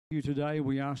You today,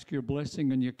 we ask your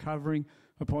blessing and your covering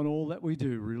upon all that we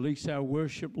do. Release our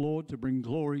worship, Lord, to bring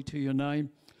glory to your name.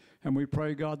 And we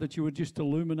pray, God, that you would just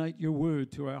illuminate your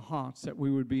word to our hearts, that we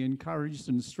would be encouraged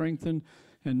and strengthened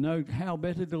and know how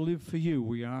better to live for you,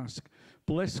 we ask.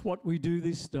 Bless what we do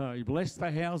this day. Bless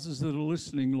the houses that are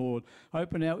listening, Lord.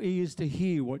 Open our ears to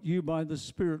hear what you by the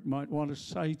Spirit might want to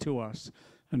say to us.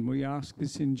 And we ask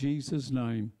this in Jesus'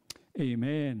 name.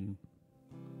 Amen.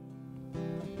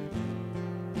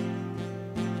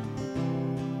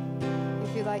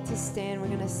 If you'd like to stand, we're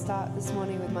going to start this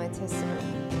morning with my testimony.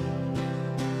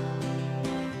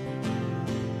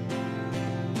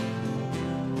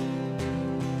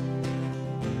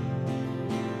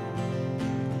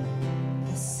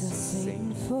 I saw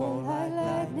Satan fall like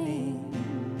lightning.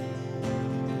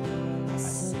 I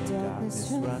saw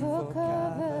darkness run for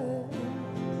cover.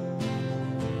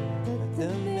 But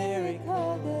the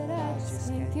miracle that I just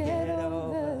can't get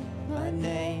over, my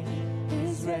name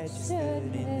is registered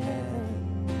in heaven.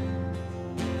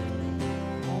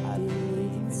 I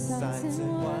believe in signs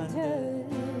and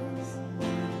wonders.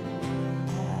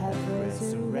 I have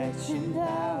resurrection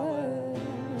power.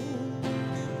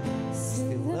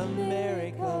 Still a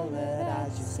miracle that I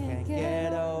just can't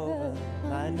get over,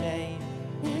 my name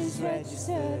is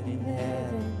registered in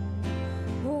heaven.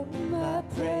 Oh, my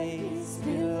praise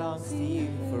belongs to you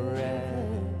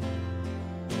forever.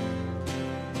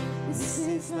 This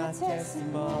is my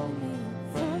testimony,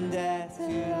 from death to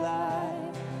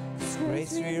life. This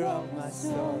grace rewrote my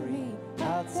story,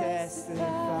 I'll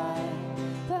testify.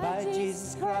 By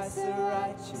Jesus Christ the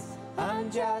righteous,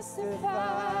 I'm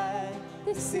justified.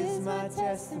 This is my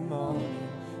testimony,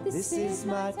 this is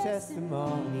my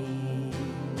testimony.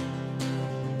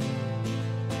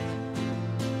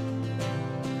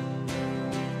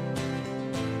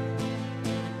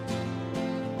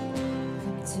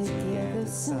 Together,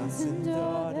 sons and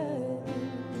daughters,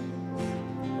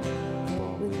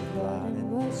 born with blood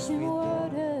and washing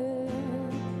water,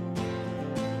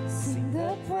 sing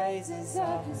the praises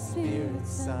of the Spirit,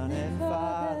 Son and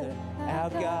Father. Our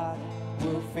God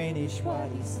will finish what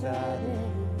He started.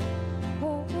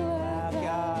 Oh, our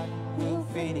God will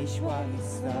finish what He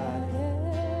started.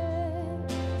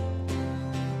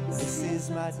 This is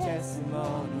my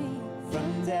testimony,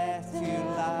 from death to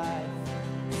life.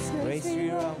 Grace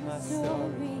rewrote my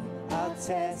story, I'll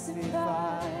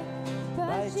testify.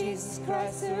 By Jesus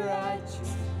Christ the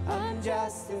righteous, I'm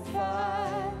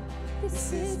justified.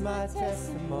 This is my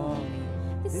testimony,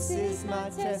 this is my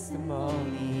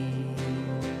testimony.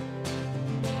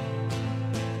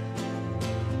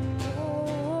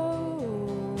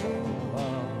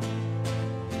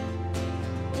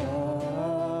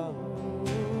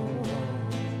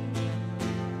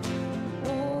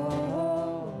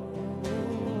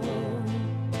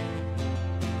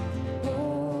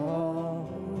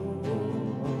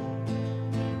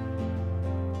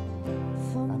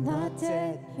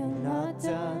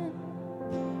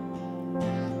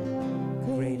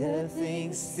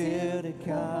 Still to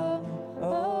come,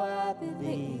 oh I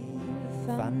believe.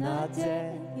 I'm not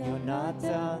dead, you're not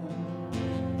done.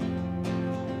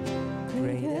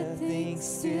 Greater things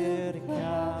still to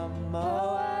come,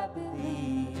 oh I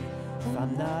believe.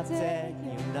 I'm not dead,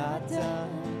 you're not done.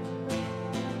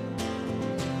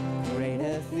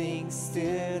 Greater things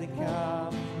still to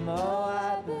come, oh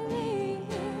I believe.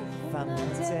 I'm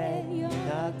not dead, you're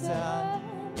not done.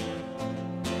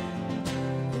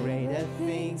 Greater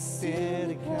things still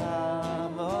to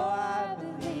come, oh I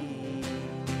believe.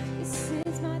 This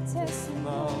is my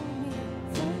testimony,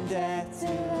 from death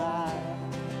to life.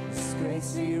 This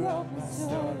grace rewrote my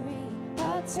story,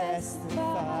 I'll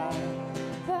testify.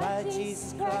 By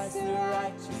Jesus Christ the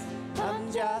righteous,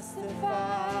 I'm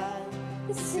justified.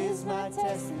 This is my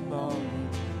testimony,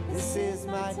 this is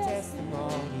my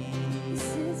testimony.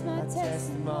 This is my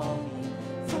testimony,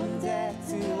 from death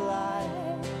to life.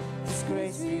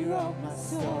 Grace rewrote my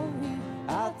story,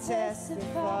 I'll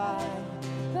testify.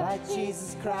 By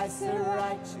Jesus Christ the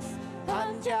righteous,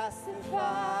 I'm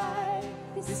justified.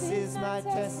 This is my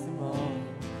testimony,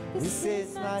 this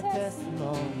is my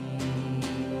testimony.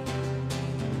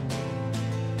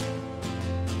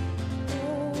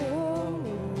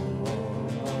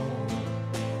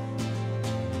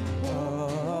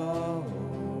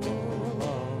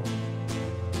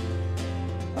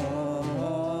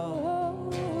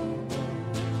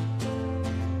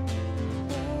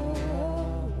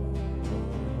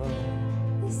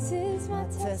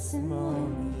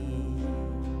 Testimony.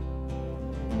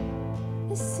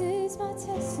 This is my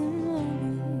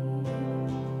testimony.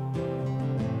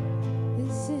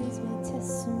 This is my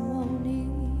testimony.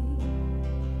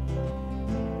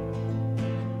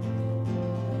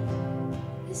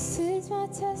 my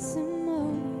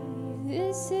testimony.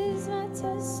 This is my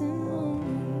testimony.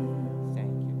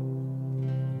 Thank you.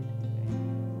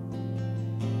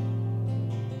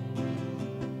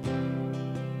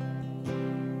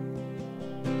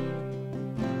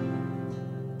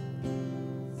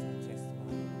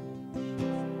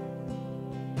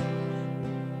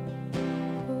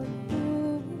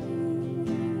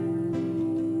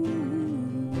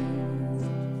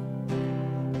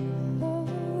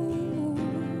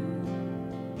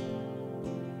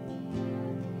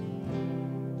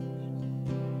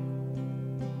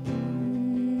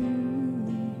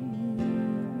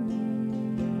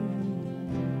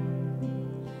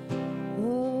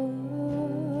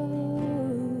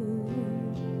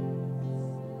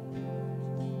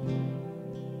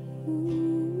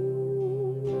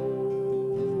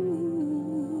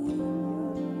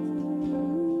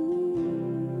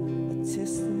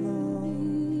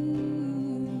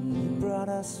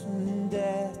 From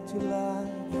death to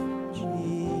life,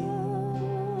 Jesus.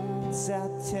 It's our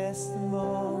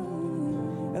testimony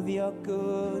of your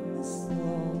goodness,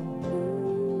 Lord.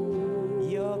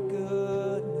 Your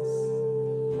goodness,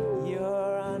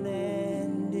 your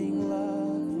unending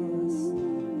love for us.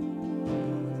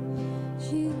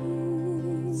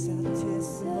 It's our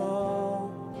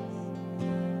testimony.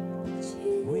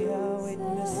 We are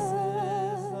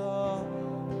witnesses, Lord.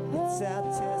 It's our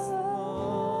testimony.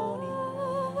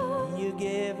 You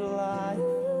give life,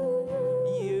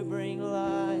 you bring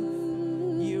life,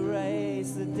 you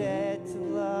raise the dead to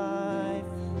life.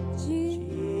 Jesus,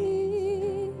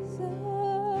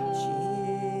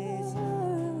 Jesus,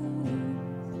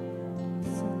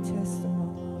 it's a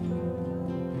testimony.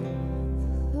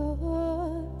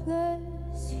 Lord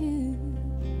bless you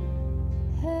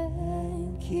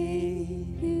and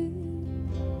keep you,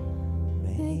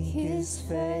 make His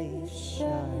face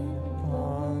shine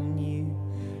upon you,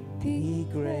 be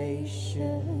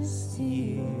gracious to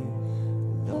you.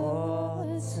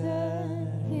 Lord, turn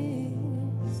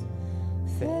His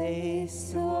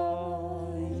face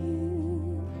toward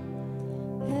you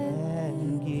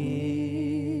and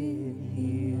give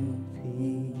you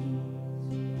peace.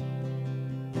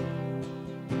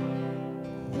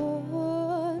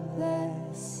 Lord,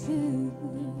 bless you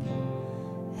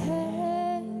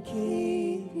and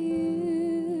keep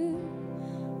you,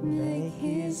 make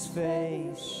His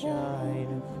face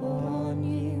shine upon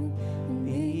you and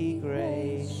be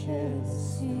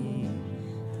gracious to you.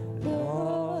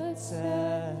 Lord, turn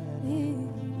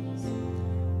His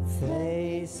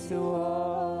face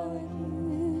toward you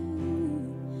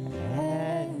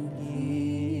and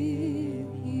give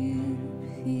you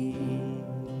peace.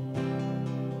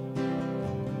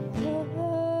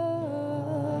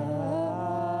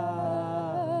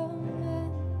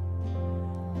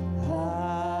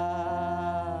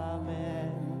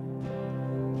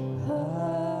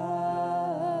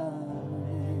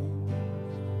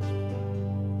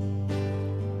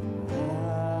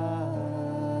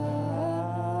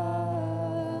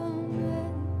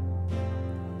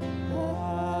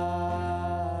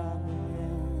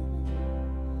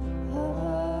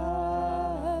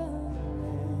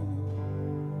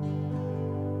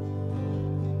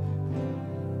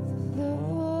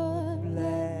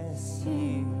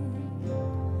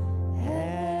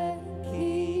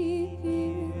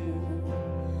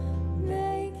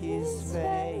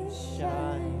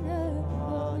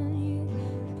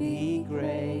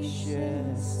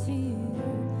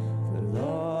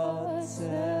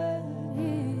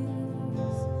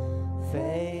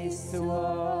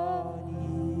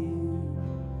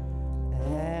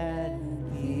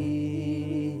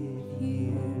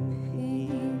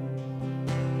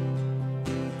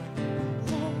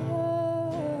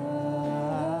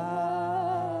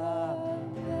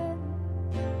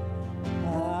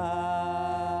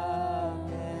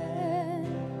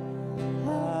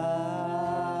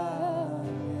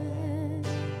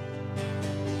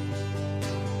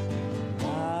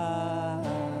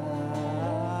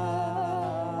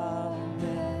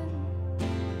 Amen.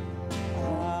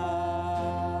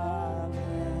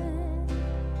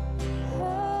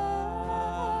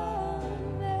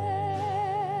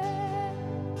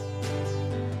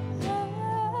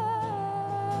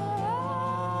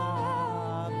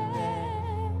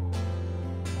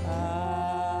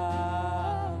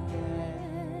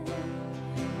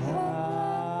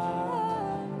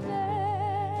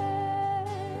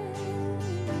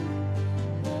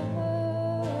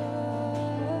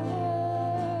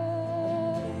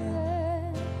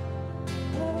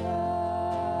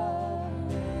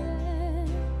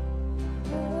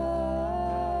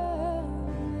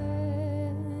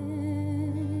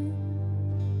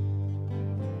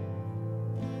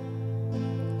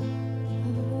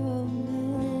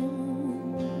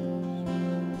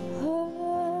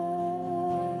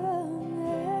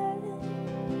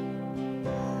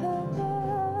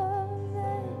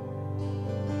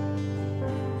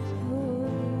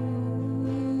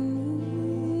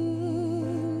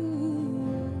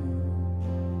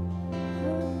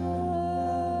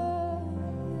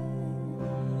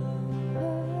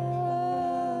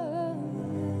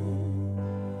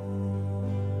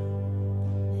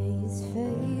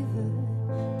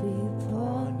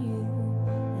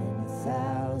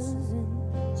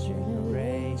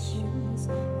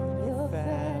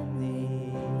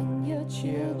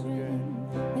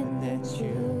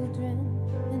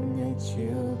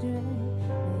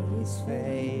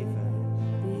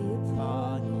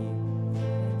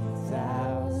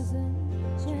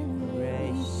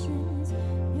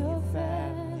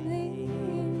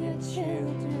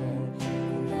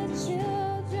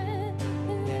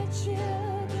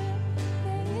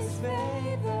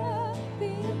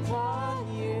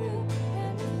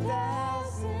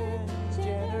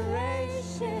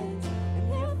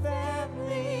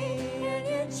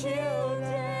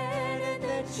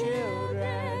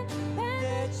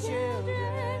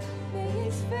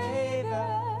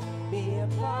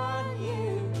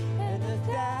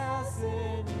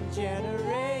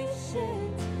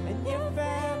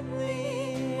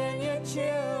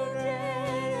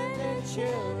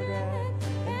 children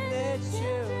and their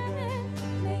children.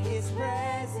 May His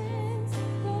presence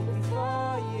go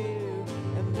before you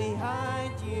and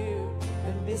behind you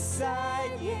and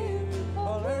beside you,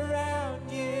 all around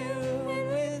you and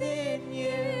within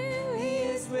you. He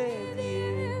is with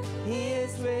you. He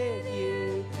is with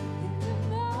you in the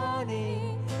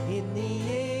morning, in the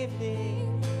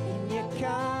evening, in your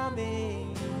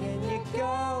coming and your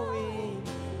going,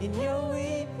 in your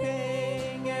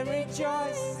weeping and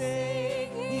rejoicing.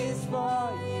 He is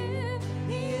for you.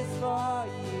 He is for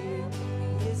you.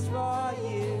 He is for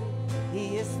you.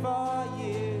 He is for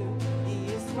you. He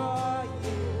is for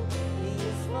you. He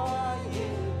is for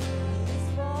you. He is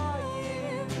for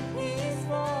you. He is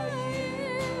for you.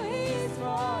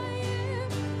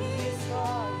 He is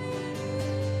for you.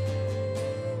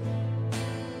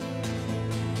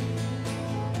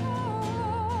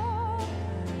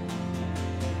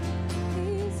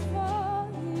 He is for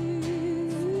you. He's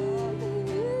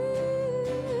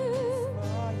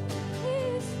for you.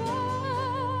 He's for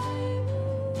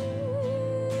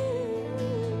you.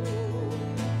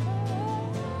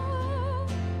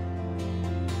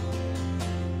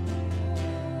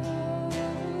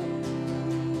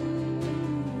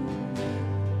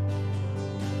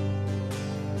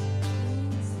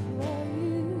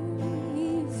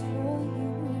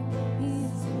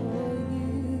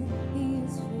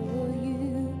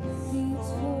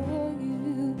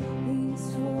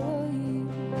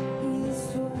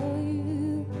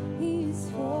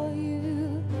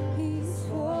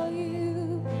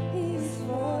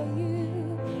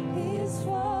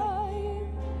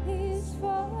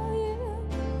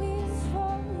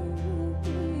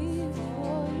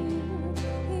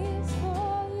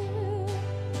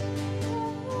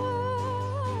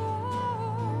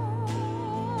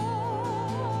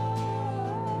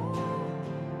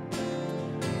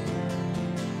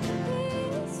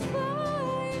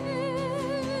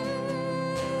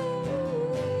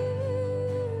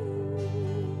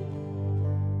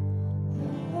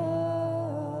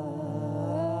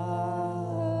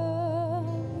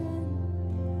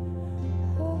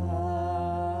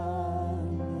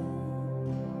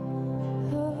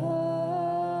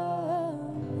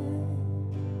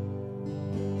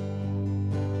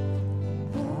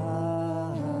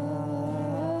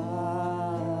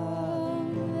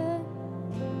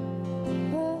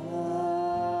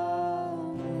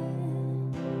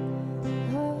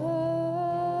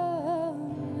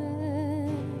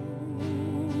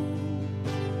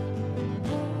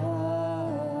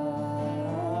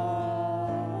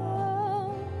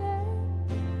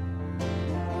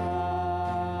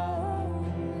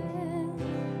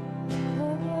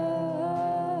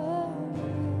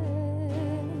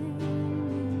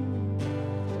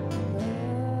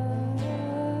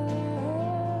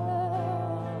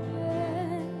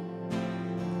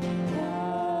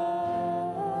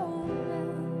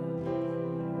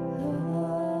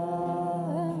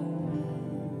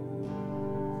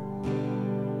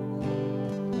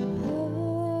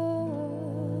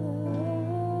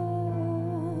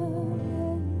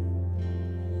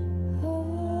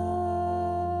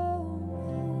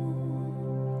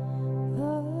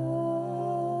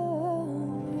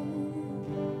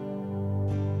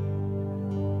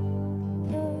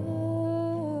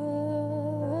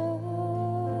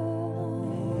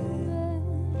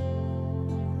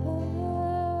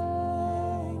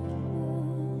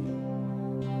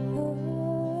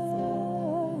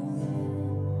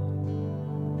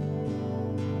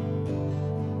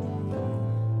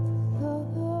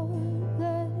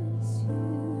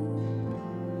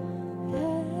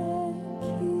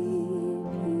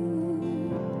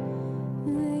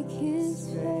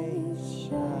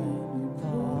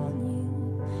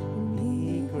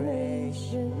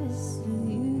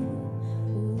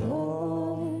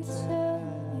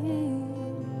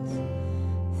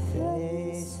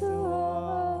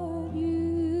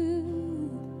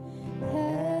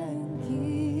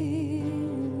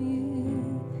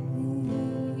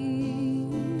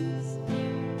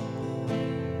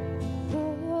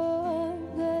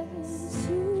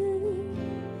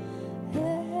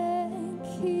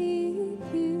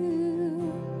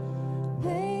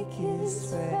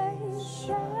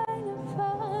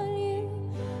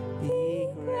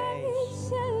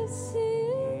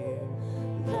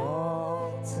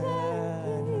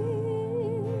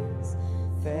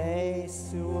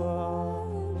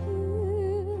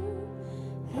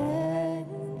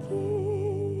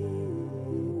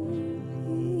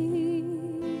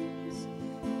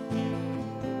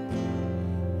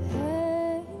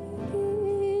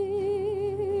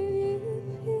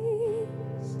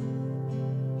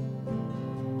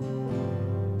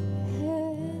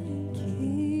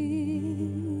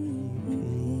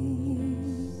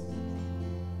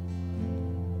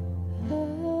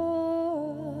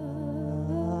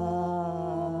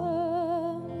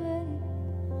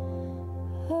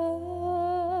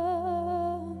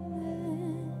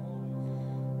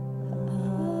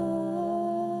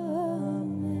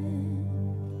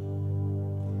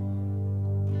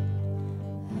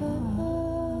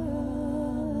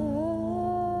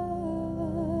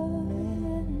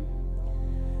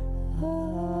 Thank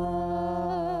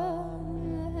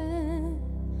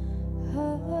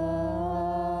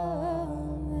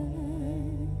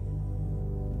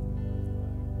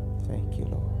you,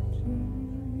 Lord.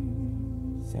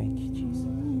 Thank you, Jesus.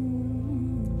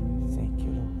 Thank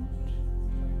you, Lord.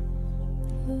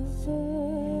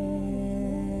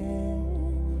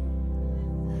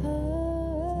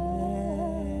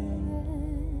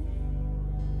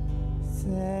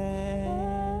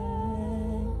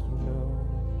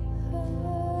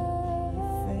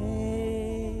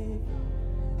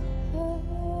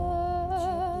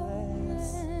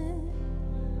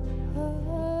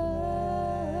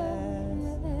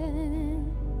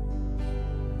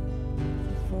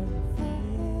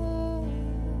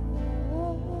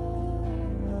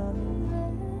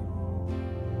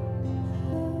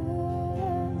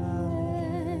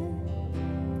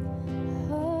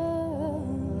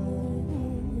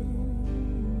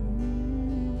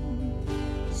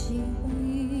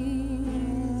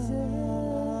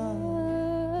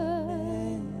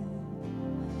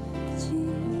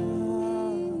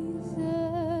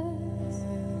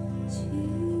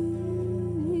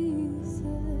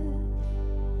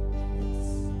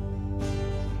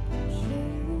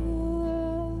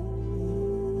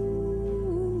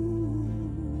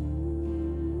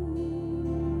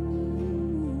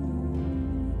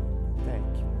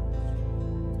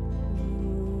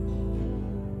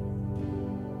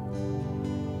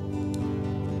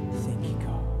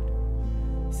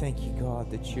 Thank you,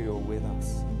 God, that you are with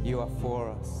us. You are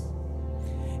for us.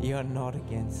 You are not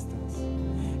against us.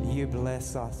 You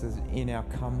bless us in our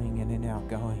coming and in our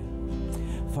going.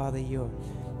 Father, your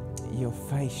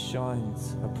face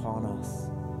shines upon us.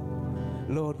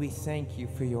 Lord, we thank you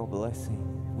for your blessing.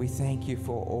 We thank you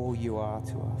for all you are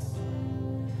to us.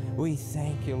 We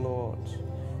thank you, Lord,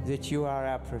 that you are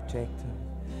our protector.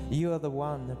 You are the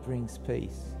one that brings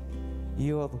peace.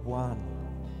 You are the one.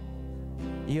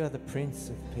 You are the Prince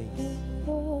of Peace.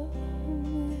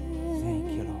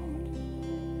 Thank you, Lord.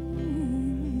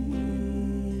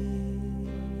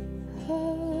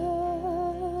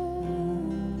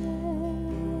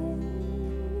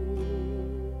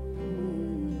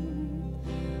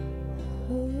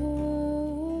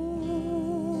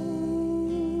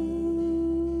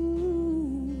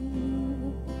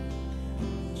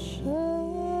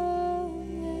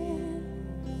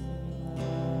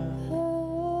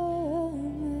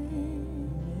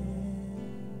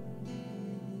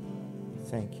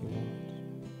 Thank you, Lord.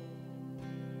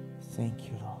 Thank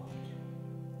you, Lord.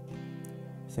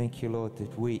 Thank you, Lord, that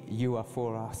you are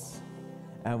for us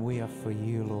and we are for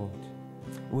you, Lord.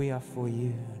 We are for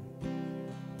you.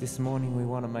 This morning we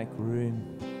want to make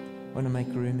room. We want to make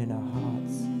room in our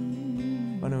hearts.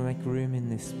 We want to make room in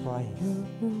this place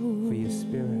for your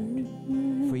Spirit,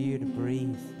 for you to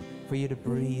breathe,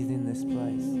 in this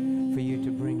place, for you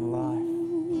to bring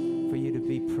life, for you to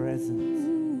be present.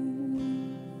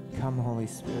 Come, Holy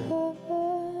Spirit.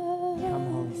 Come,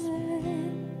 Holy Spirit.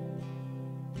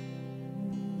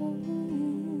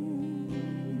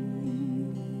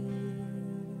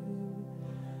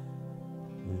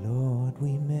 Lord,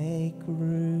 we make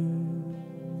room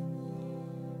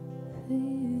for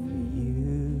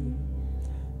you.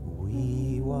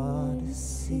 We want to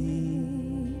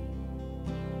see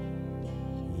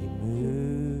you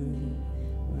move.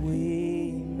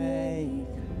 We make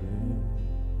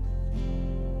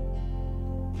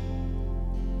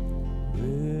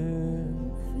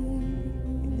room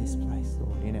in this place,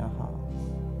 Lord, in our hearts.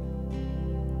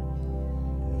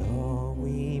 Lord,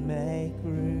 we make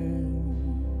room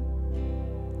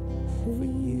for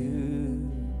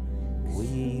you.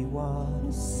 We want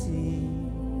to see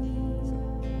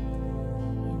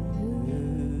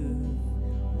you.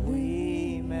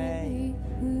 We make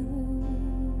room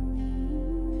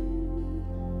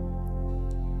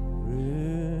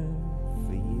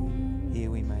for you. Here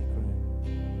we make room.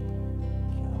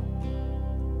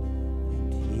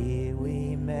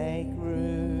 Make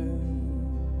room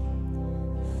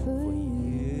for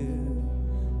you,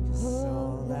 just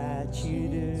all that you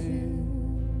do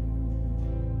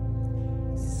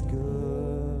is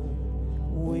good.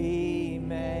 We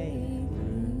make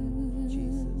room,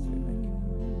 Jesus, we make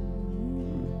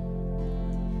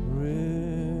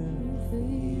room for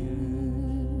you.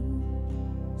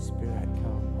 Spirit,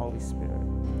 come, Holy Spirit.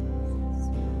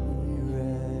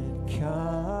 Spirit, come.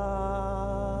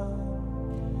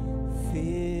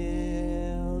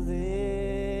 Feel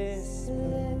this,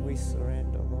 we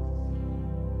surrender, Lord.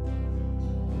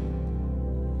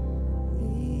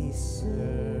 We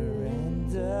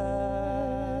surrender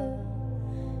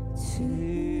to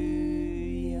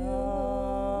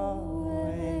your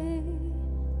way.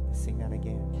 Let's sing that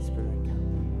again. Spirit,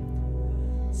 come.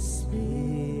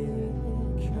 Spirit,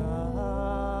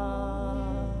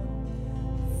 come.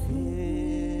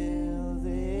 Fill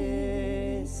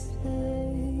this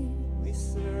place. We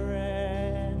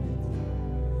surrender.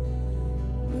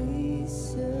 We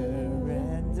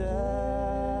surrender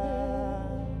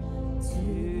to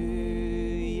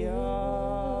your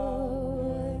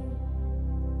way.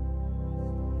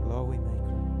 Lord, we make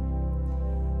room.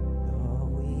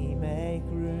 Lord, we make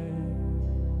room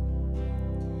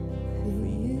for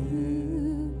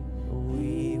you.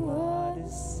 We want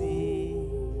to see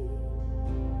you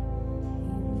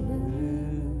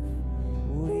move.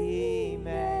 We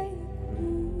make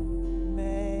room,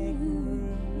 make room.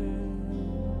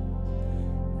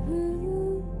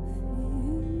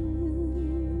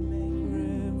 Make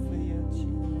room for your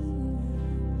Jesus.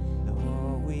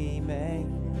 Lord, we make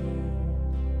room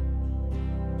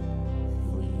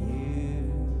for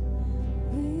you.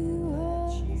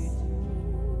 What you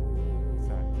do,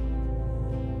 sorry,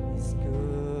 is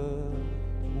good.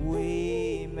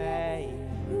 We make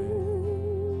room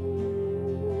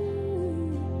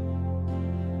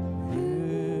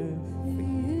for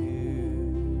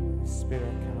you.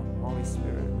 Spirit, come. Holy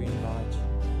Spirit, we invite you.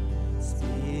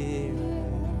 Spirit,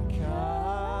 come.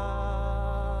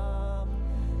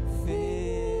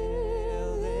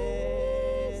 Fill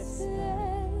this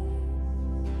place.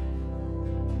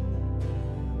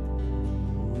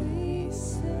 We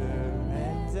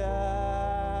surrender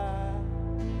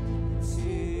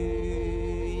to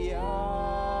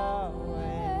your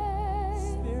way.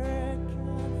 Spirit,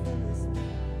 come fill this place.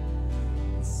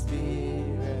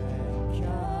 Spirit,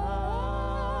 come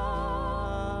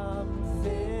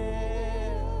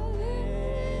fill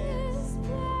this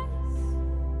place.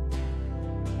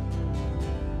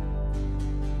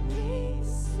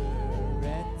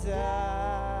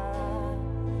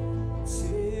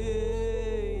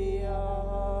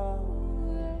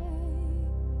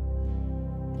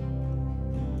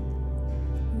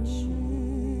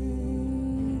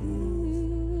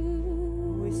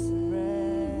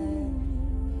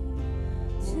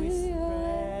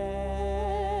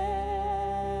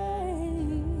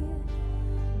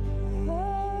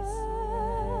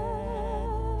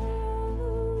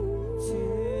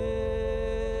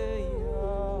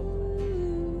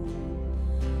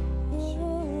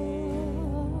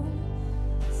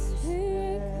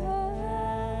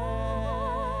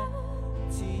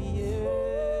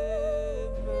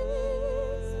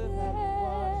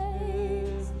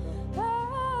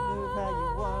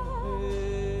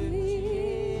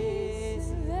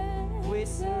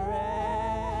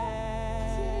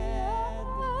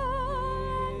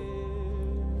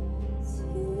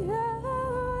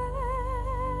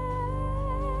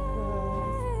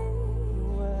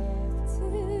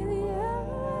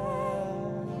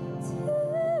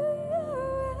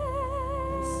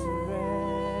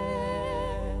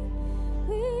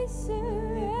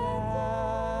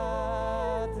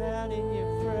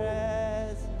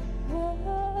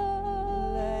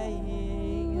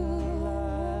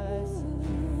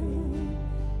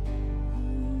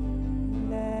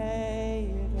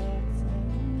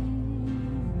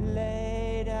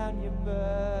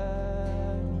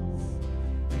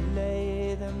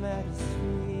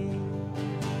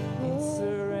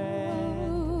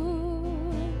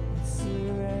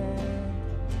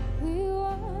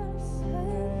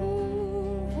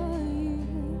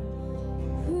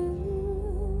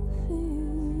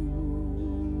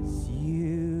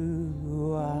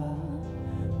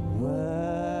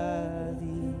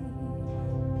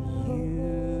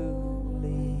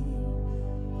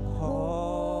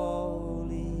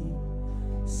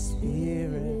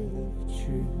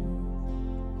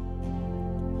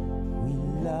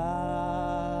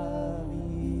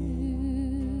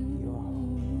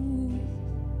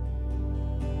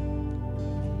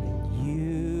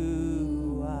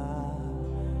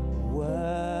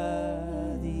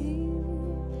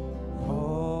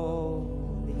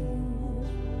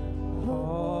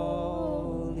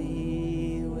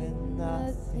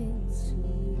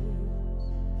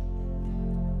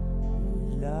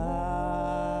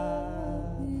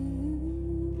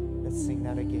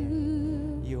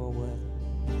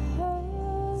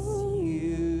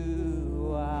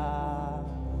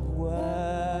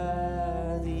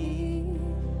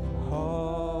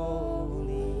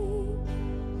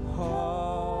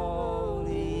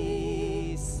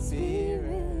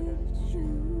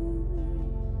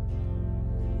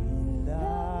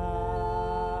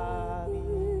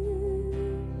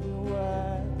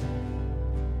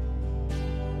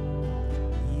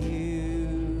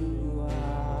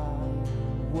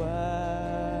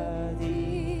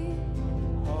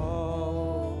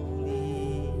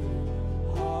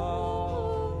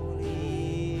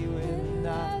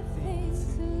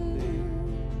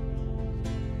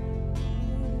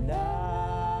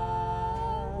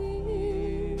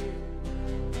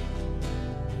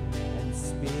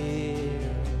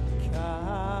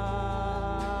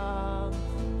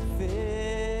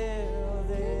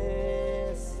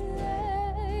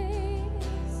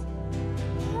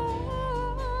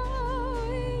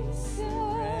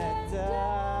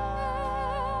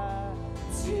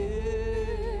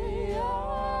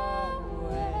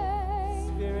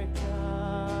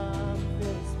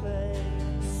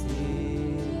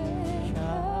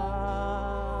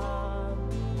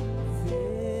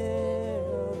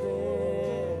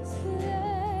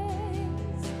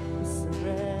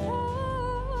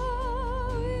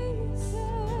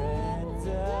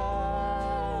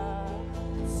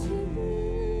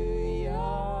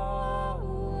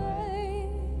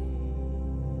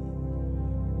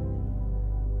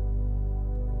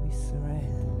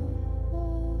 surrender.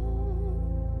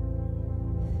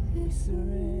 We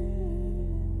surrender.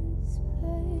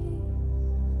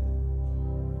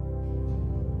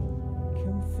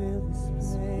 Come fill this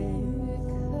place.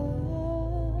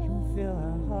 Come fill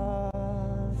our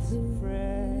hearts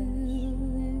afresh.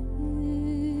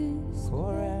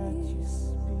 Pour out your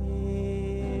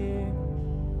spirit.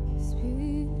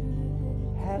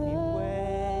 Have your way.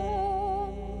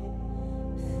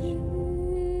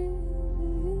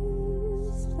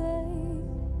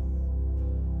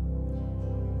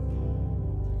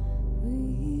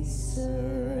 We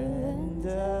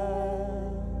surrender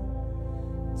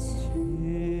to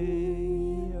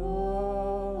your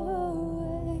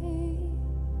way.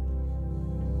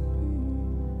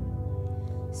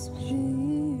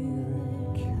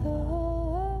 Spirit,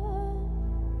 come,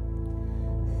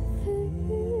 fill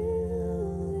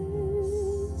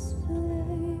this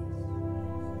place.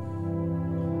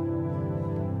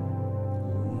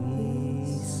 We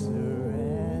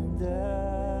surrender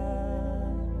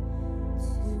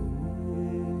to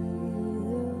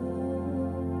your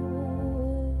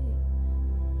way.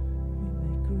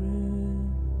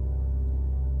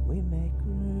 We make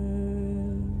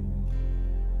room,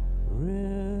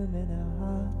 room in our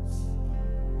hearts,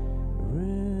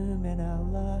 room in our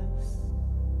lives.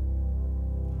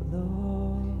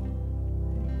 Lord,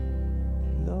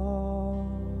 Lord,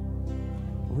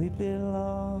 we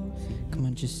belong to Come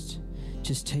on, just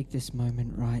take this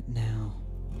moment right now.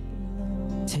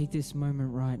 Take this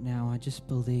moment right now. I just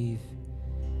believe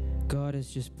God has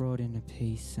just brought in a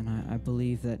peace, and I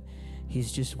believe that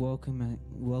He's just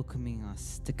welcoming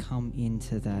us to come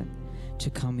into that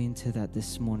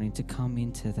this morning, to come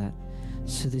into that.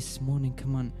 So this morning,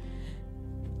 come on,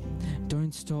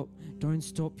 don't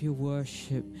stop your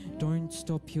worship, don't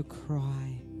stop your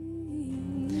cry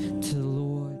to the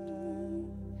Lord,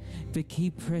 but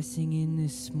keep pressing in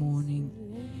this morning.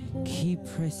 Keep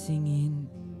pressing in.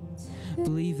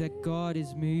 Believe that God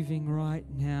is moving right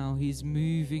now. He's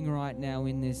moving right now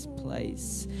in this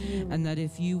place. And that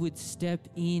if you would step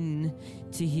in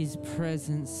to His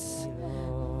presence,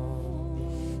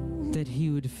 that He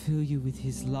would fill you with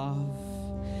His love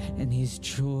and His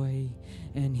joy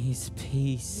and His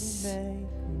peace.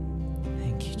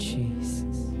 Thank you,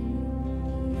 Jesus.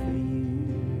 for you.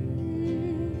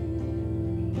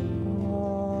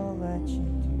 All that you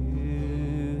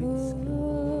do is good.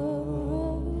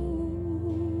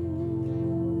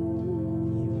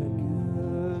 You're a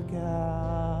good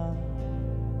God.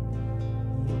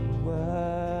 You're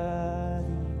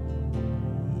worthy.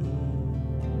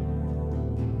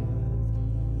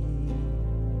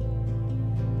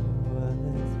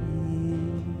 Worthy.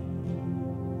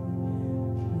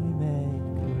 We make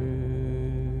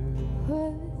room.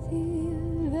 Worthy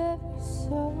of every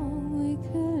song we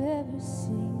could ever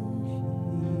sing.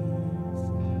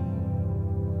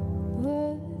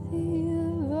 Worthy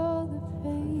of all the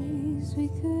praise we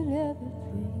could ever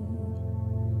bring.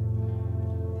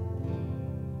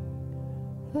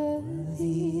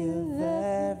 Worthy of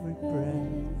every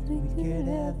breath we could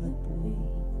ever breathe.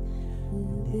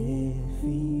 Live for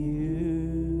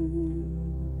you,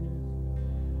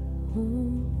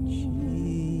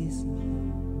 Jesus.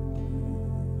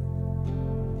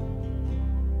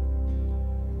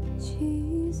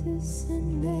 Jesus, a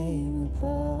name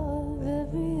above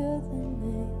every other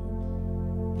name.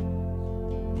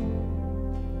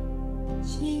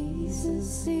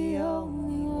 Jesus, the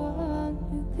only one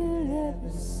who could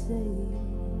ever save.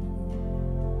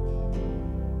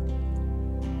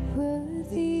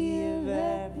 Worthy of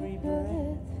every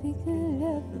breath we could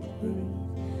ever breathe.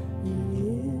 We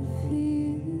live for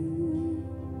you.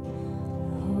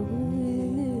 Oh, we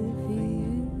live for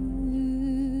you.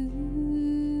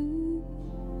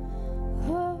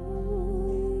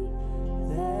 Holy,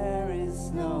 There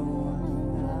is no one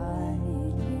like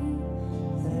you.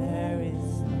 There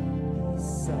is none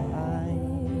beside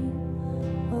you.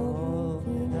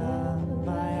 Open up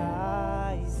my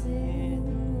eyes in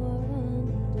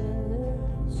wonder.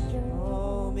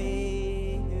 show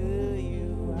me who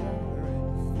you are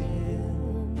and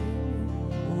fill me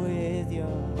with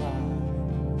your heart.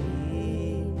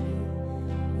 Lead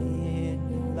me in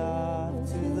your love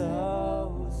to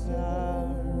those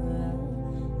around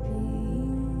me.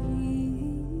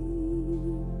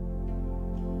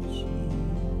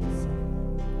 Jesus.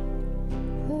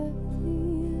 Worthy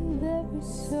of every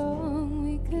song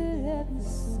we could ever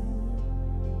sing.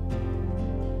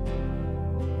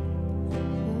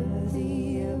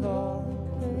 Worthy of all the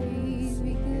praise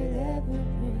we could ever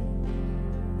bring.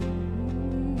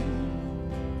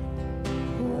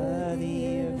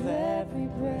 Worthy of every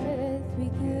breath we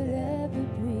could ever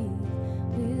breathe.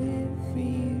 We live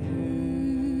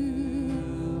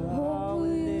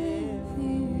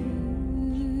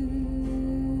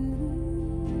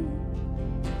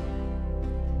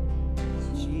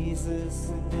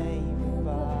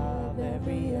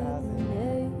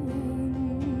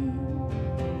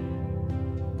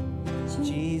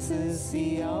Jesus,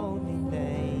 the only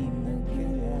name that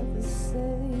could ever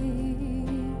save.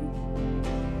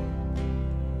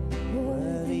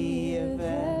 Worthy of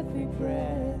every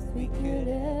breath we could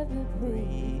ever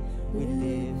breathe, we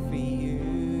live for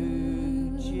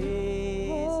you,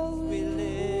 Jesus, we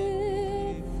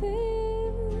live for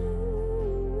you.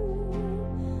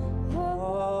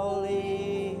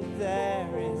 Holy, there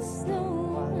is no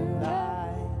one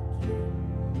like you,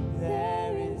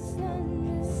 there is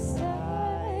none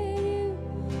beside you.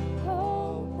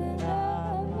 Open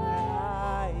up my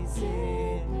eyes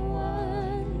in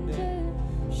wonder,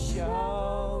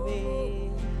 show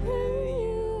me who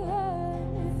you are,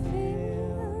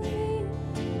 fill me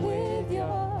with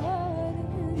your heart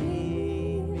and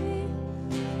lead me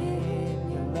in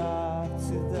your love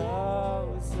to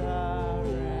those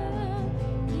around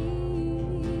me.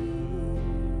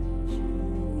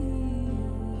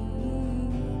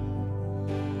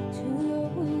 To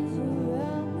those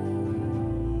around me.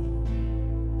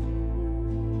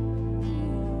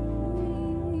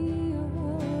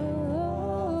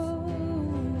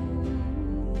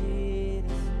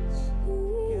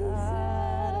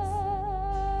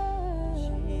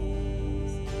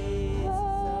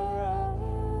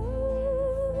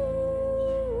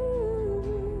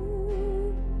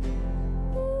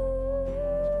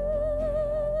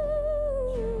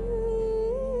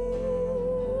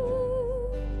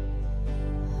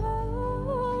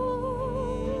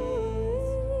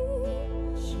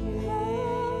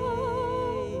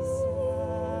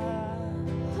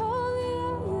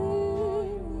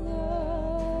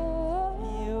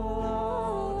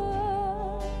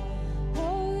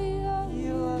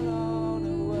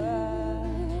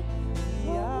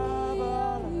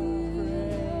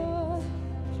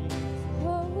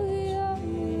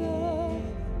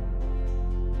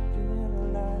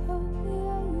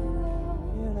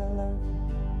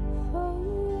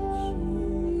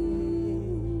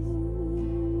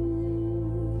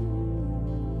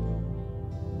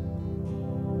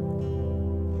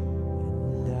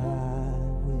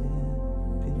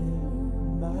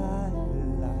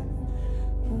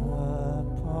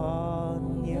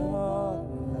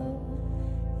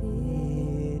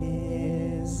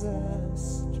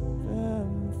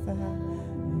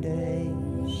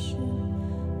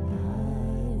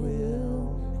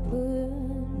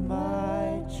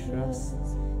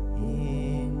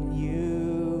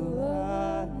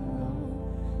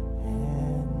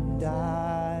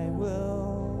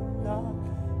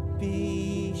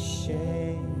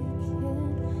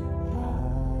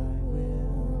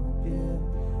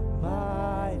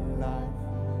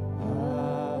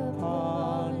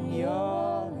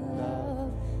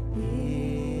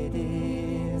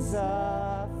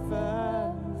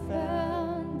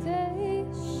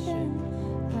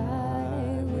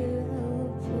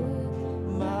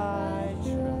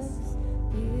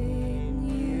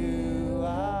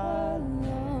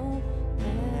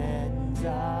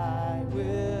 I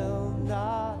will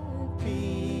not be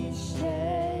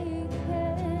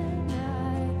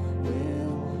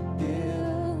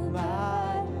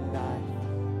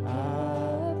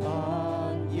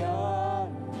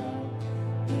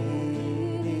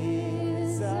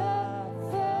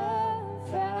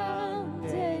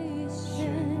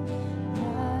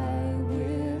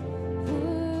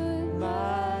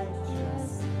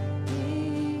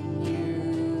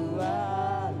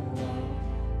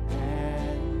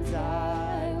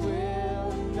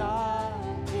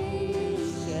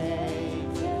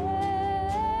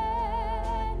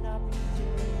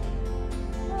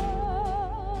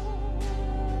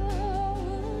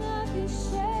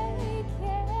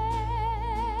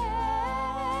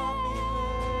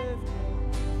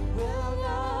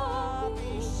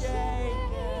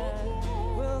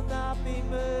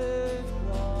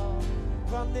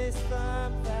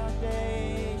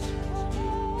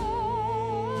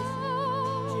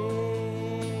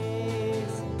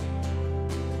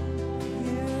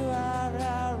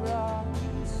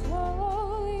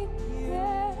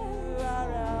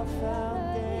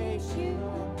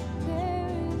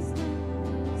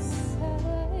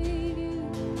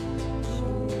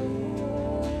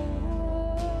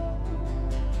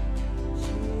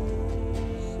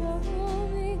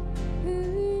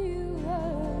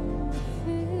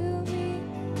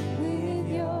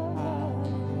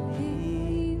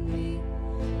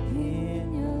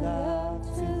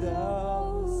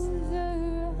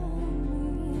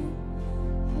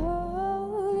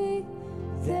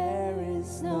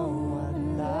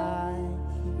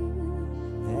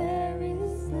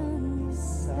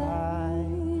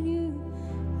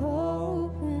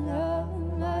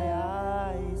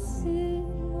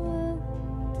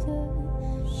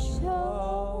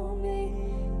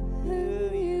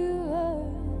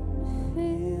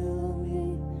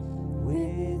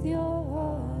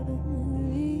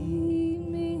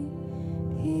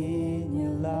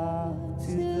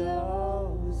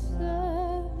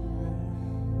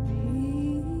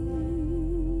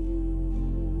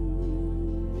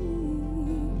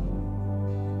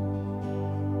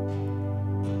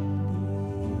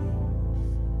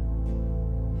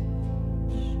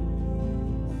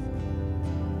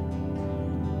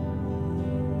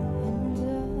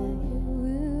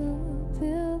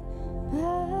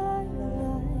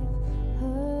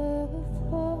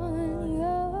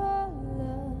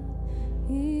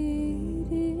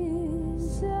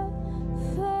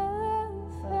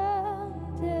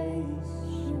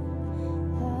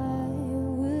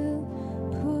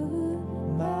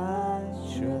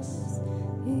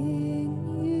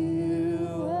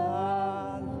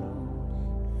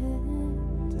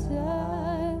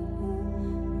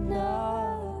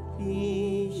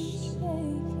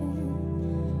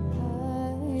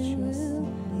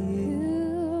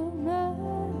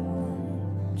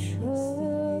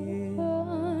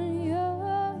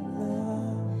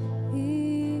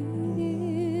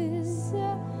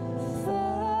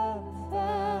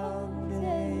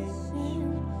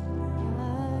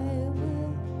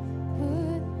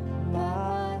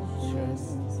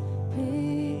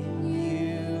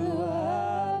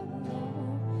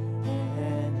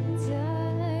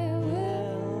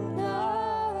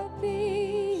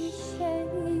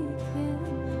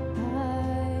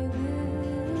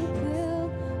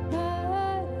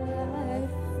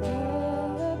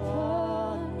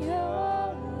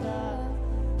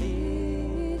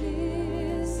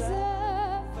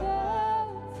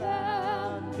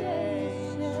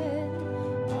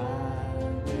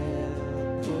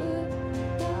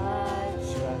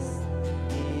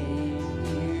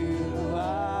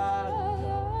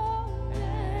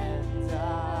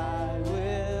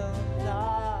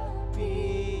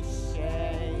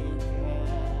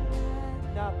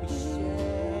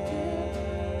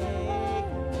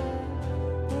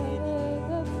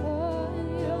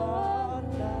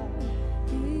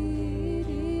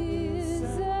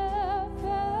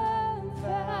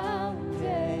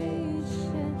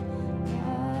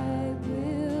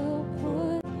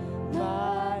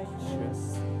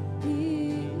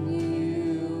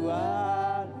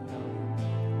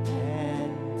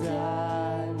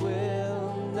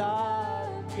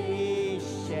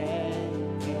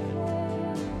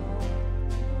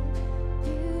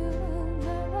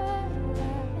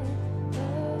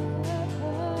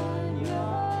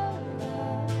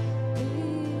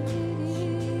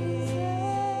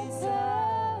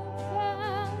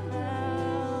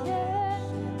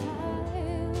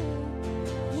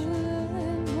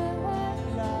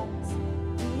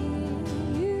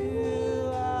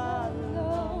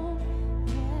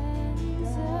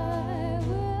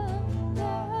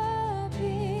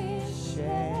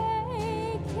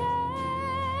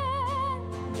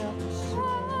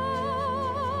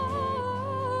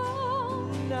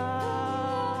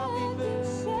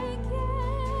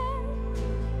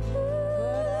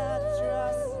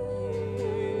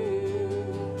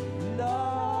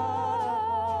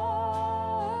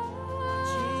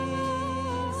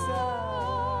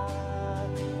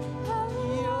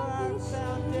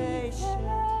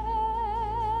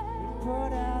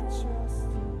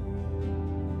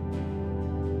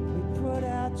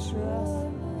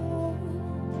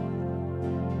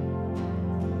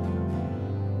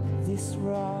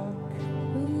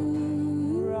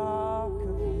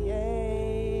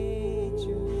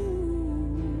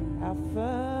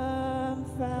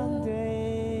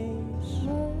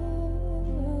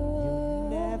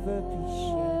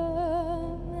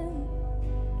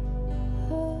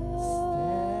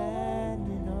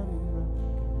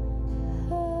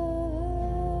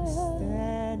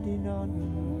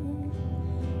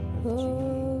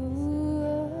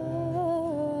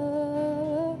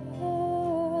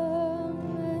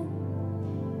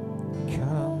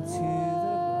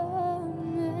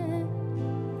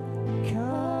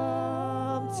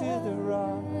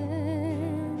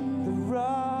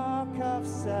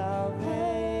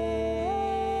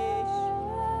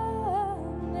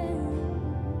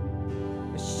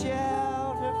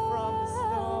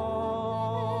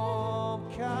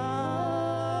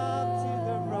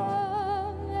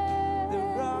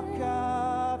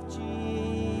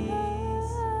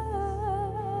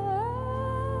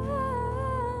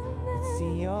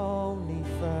the only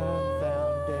firm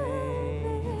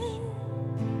foundation.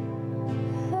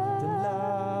 The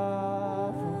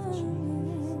love of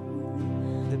Jesus,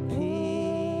 the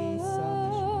peace of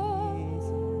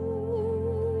Jesus,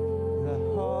 the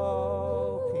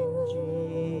hope in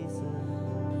Jesus.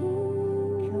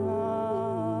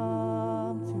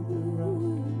 Come to the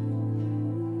rock,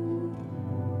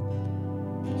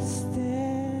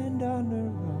 stand on the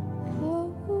rock.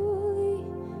 Holy,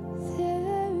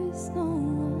 there is no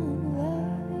one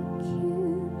like you.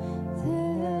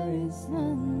 There is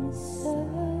none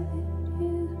beside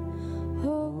you.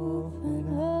 Open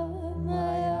up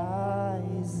my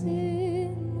eyes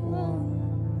in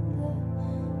wonder.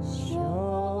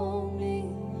 Show me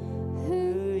who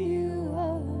you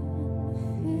are.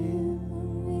 Fill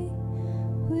me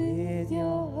with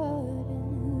your heart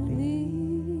and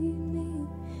lead me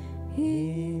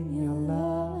in your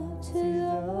love to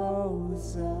those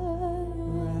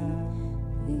around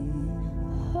me.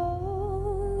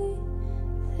 Holy,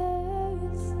 there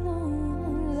is no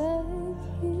one like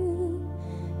you.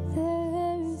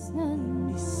 There is none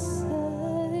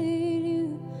beside you.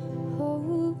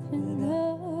 Open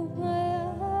up my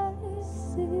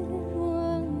eyes in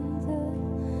wonder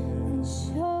and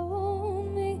show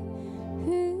me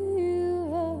who you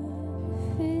are.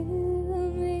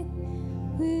 Fill me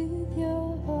with your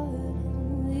heart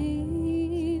and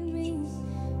lead me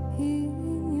in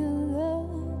your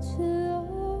love to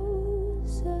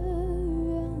those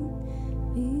around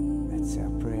me. That's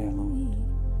our prayer, Lord.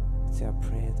 It's our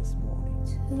prayer this morning.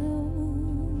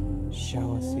 Show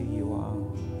us who you are.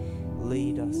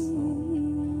 Lead us,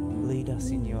 Lord. Lead us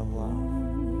in your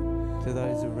love to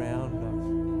those around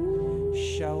us.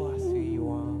 Show us who you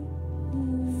are.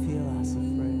 Fill us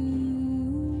afresh.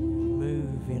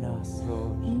 Move in us,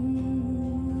 Lord.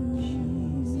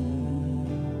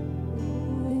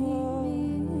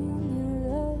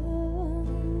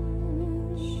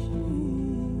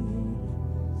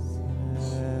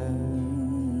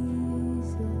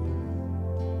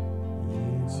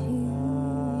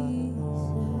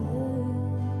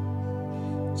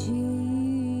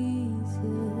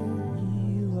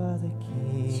 You are the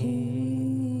King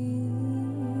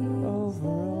over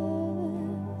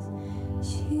all.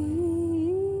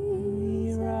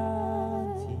 We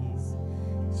rise,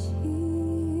 we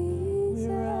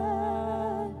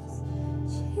rise.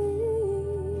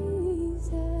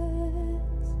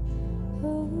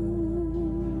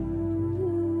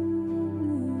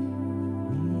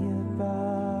 We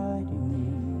abide in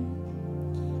you.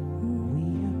 We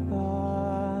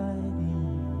abide in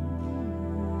you.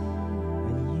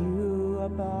 And you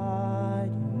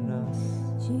abide in us.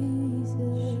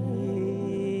 Jesus,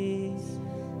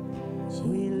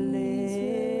 we live.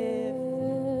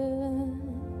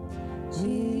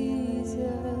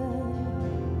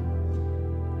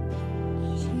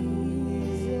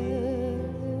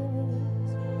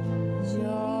 You're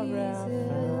our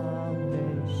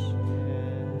foundation.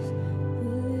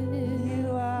 You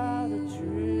are the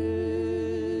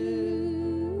truth.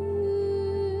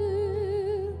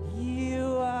 You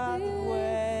are the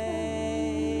way,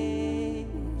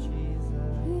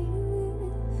 Jesus.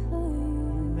 You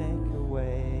make a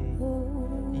way.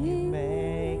 You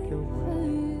make a way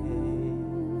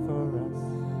for us,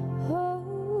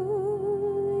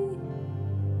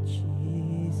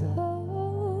 Jesus.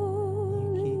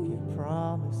 You keep your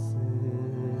promises.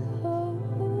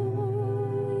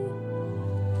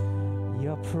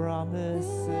 Your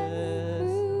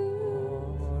promises,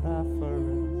 Lord, are for us.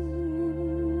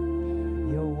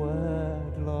 Your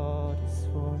word, Lord, is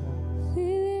for us.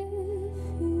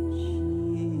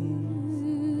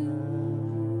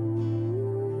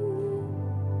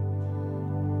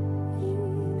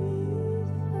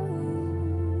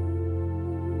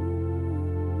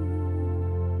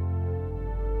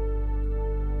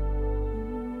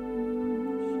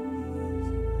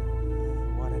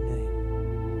 What a name.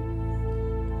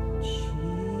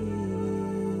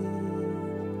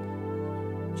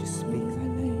 Just speak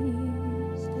that name.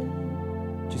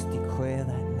 Just declare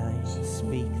that name.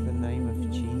 Speak the name of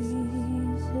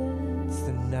Jesus. It's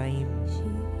the name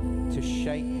to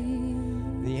shake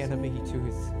the enemy to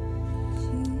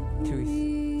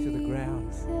the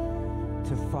ground,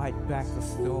 to fight back the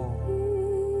storm.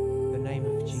 The name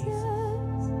of Jesus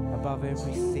above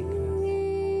every sickness.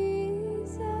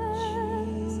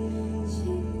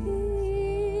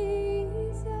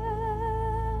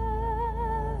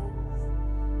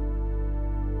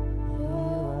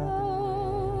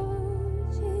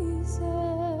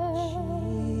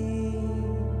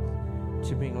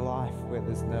 To bring life where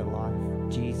there's no life.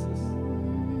 Jesus,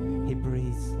 He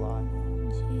breathes life.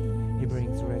 He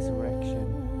brings resurrection.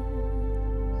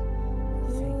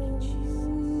 Jesus.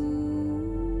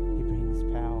 He brings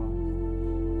power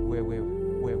where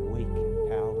we're weak and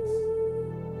powerless.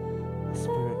 The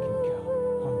Spirit can come.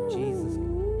 Oh, Jesus,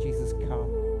 Jesus,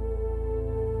 come.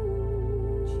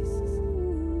 Jesus,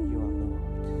 you are Lord.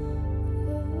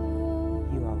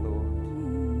 You are Lord.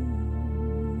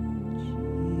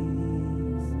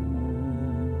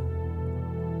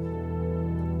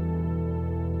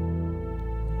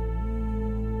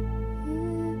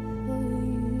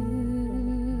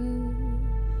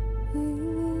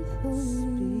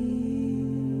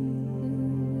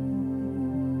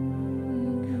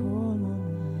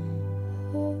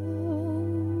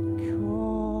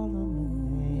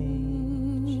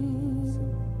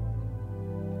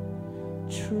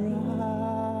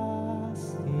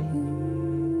 Trust in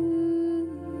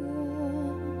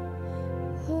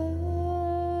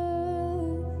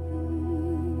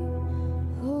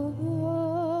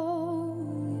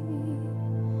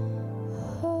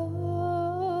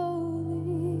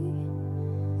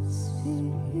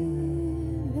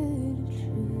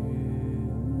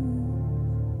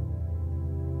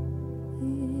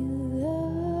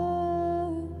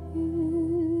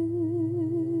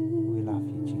We love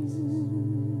you, Jesus.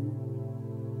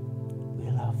 We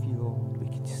love you, Lord. We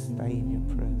can just stay in your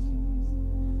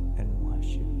presence and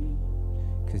worship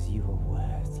because you are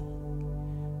worthy.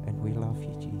 And we love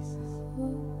you, Jesus.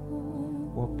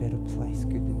 What better place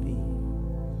could there be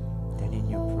than in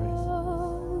your presence?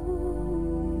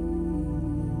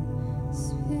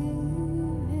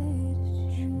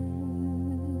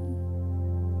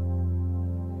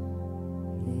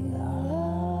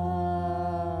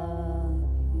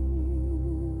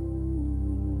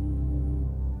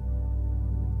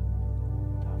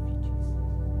 Love you, Jesus.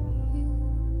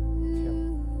 Tell me.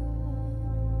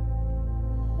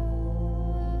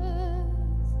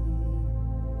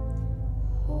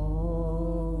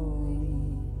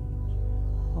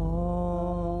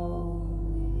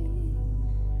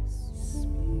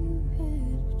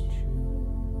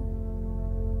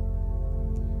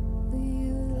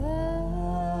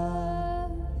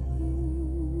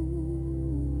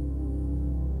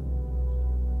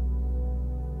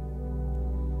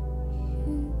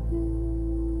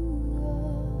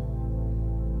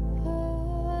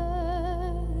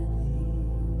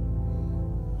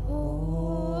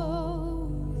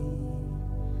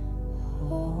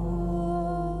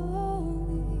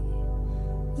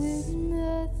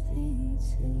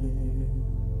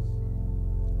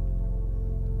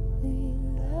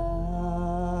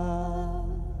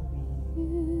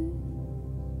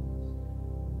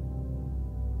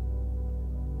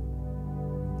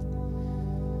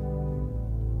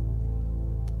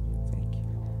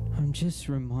 I'm just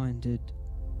reminded.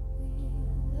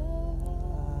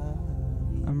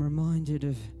 I'm reminded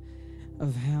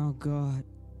of how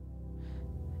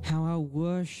our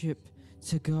worship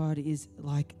to God is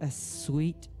like a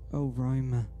sweet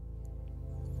aroma.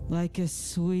 Like a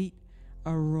sweet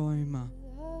aroma.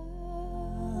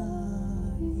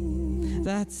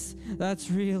 That's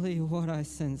really what I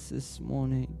sense this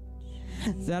morning.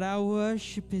 That our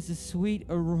worship is a sweet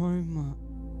aroma.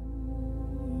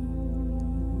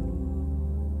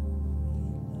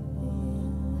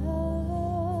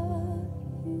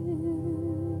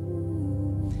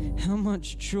 How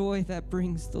much joy that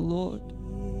brings the Lord.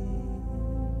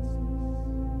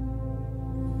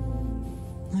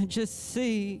 I just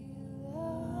see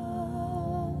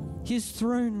His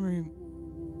throne room,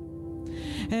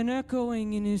 and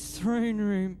echoing in His throne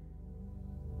room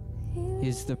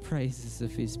is the praises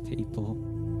of His people,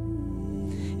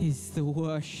 is the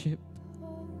worship.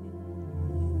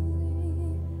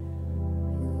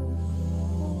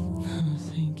 Oh,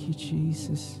 thank you,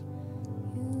 Jesus.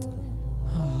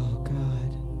 Oh,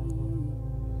 God.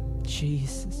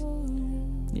 Jesus.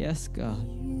 Yes, God.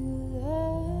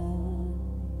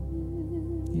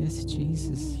 Yes,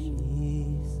 Jesus.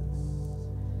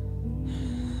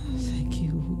 Thank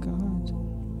you, Lord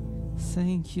God.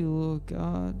 Thank you, Lord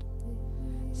God.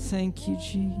 Thank you,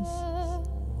 Jesus.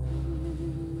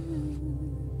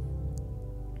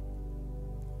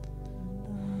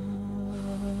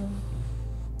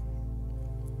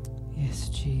 Yes,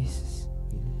 Jesus.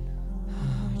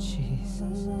 Oh,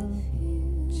 Jesus.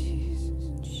 Jesus.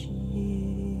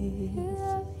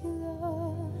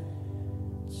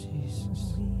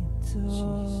 Jesus.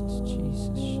 Jesus.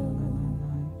 Jesus.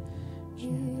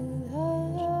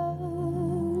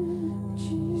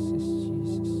 Jesus,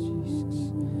 Jesus,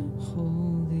 Jesus.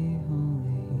 Holy,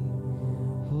 holy,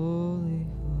 holy,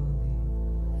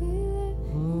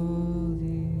 holy,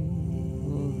 holy,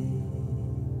 holy.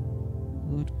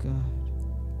 Lord God,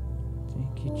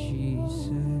 thank you,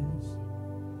 Jesus.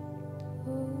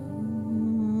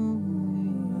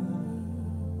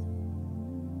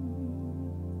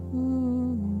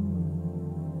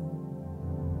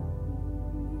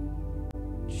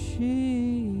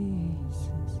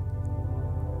 Jesus.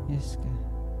 Yes, God.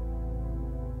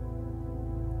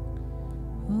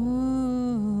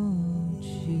 Oh,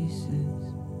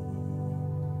 Jesus.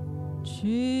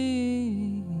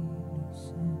 Jesus.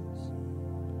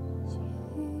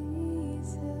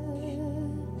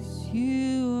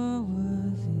 You are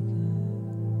worthy,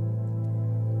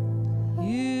 God.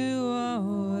 You are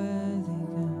worthy,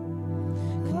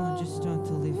 God. Come on, just start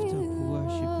to lift up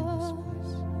worship in this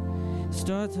place.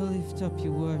 Start to lift up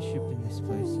your worship in this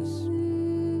place. It's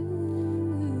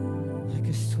like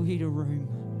a sweet aroma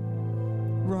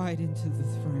right into the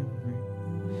throne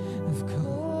room of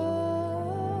God.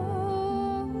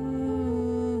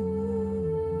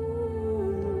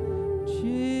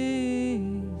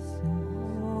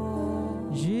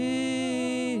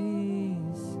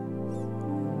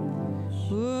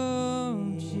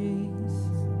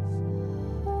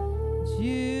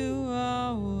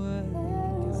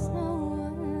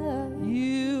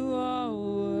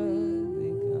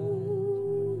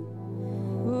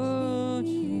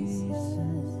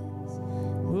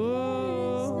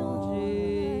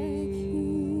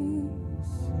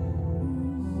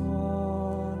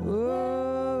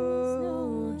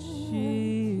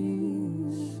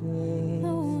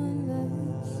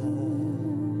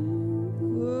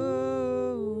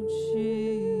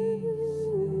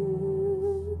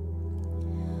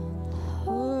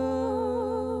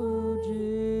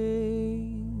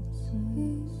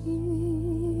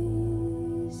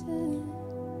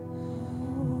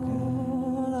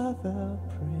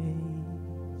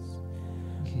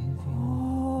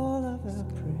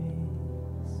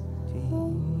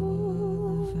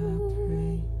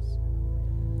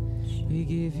 We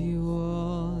give you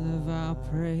all of our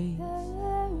praise.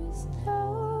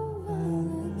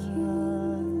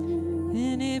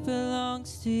 And it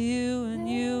belongs to you and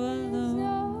you alone.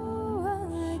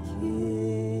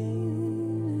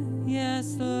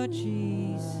 Yes, Lord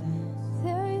Jesus.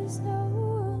 There is no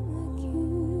one like you.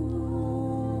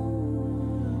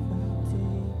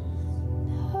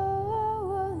 No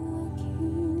one like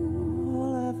you.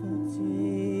 All of our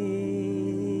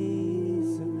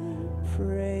days of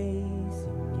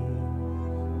praising you,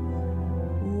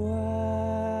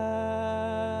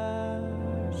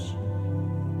 worship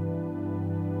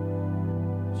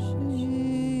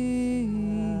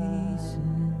Jesus.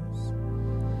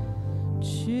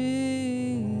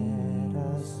 let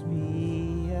us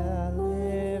be a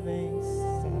living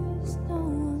There is sacrifice. no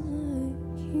one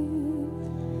like you.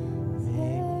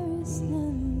 There is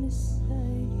none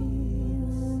beside you,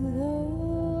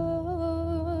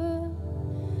 Lord.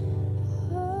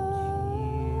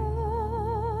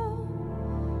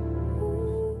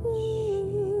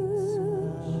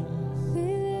 We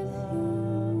lift you,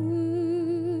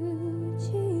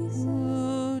 Jesus.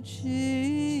 Oh,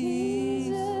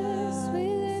 Jesus, we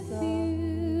lift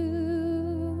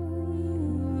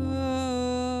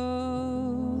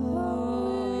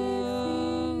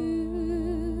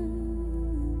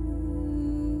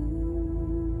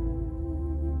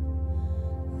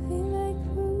we make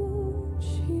room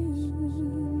Jesus.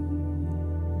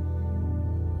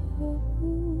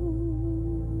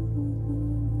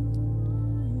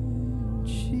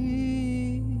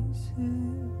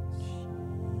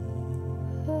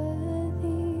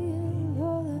 worthy of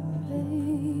all our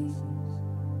praise.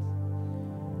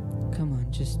 Come on,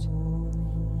 just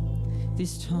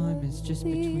this time is just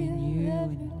between you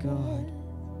and God.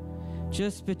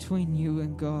 Just between you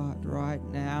and God right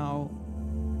now.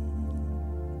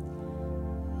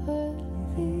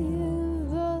 Worthy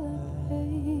of all our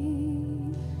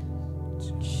praise.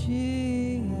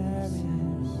 Jesus.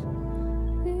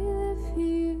 We lift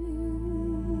you.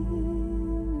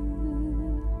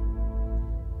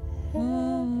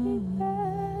 Every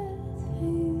breath for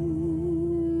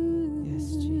you.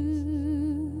 Yes,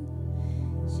 Jesus.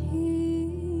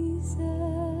 Jesus.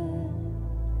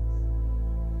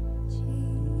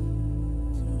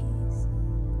 Jesus.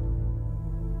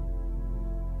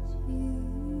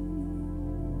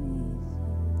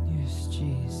 Yes,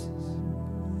 Jesus.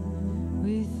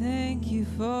 We thank you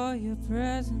for your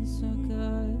presence, oh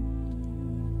God.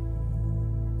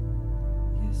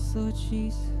 Yes, Lord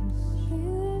Jesus. We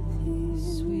lift you.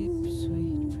 Sweet,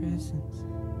 sweet presence.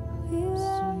 We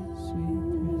love Sweet, sweet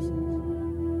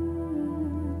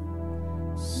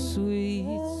presence.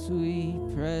 Sweet,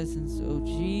 sweet presence, oh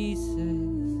Jesus.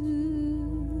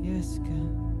 Yes,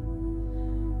 God.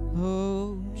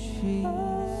 Oh,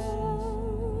 Jesus.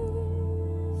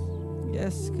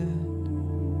 Yes, God.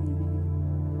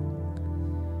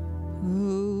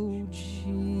 Oh, Jesus.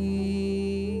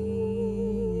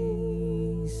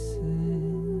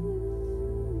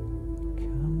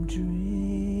 Come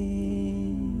drink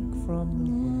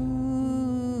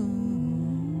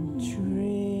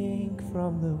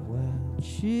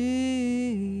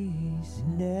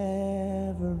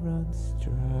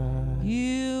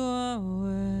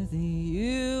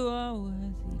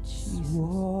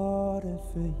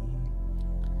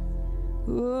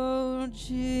Oh,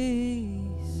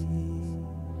 Jesus.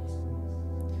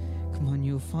 Come on,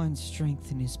 you'll find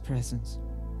strength in His presence.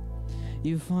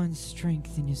 You'll find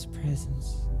strength in His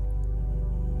presence.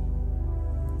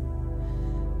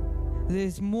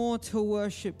 There's more to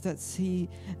worship that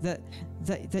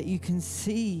you can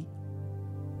see.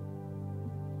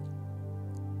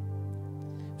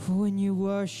 For when you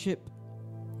worship,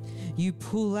 you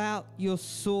pull out your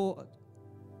sword.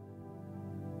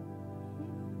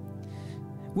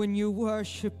 When you're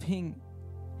worshiping,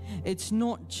 it's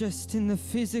not just in the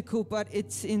physical, but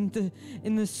it's in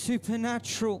the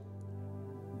supernatural.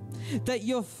 That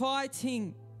you're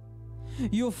fighting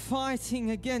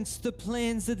against the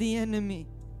plans of the enemy.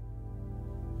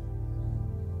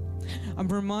 I'm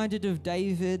reminded of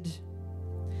David.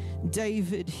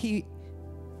 David, he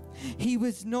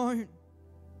was known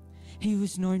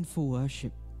for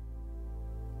worship.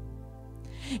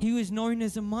 He was known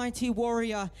as a mighty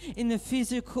warrior in the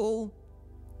physical,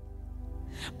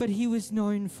 but he was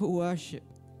known for worship.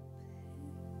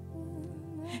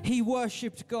 He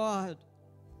worshipped God.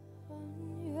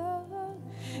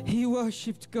 He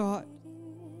worshipped God.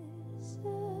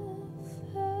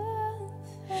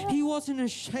 He wasn't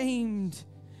ashamed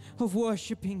of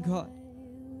worshiping God.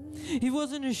 He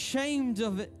wasn't ashamed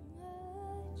of it.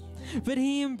 But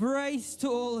he embraced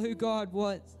all who God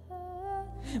was.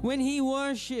 When he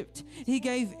worshipped, he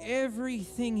gave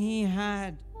everything he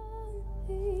had.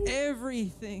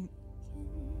 Everything.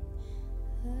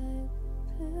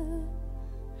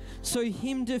 So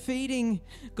him defeating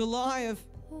Goliath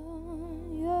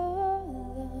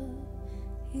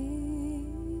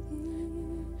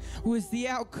was the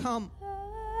outcome.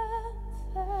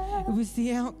 It was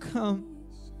the outcome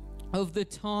of the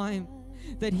time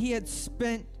that he had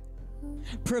spent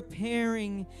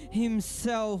preparing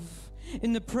himself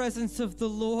in the presence of the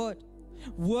Lord,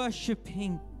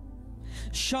 worshiping,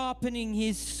 sharpening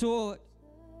his sword,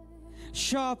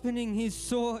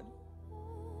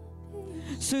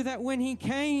 so that when he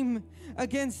came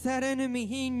against that enemy,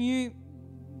 he knew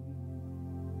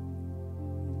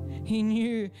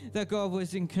that God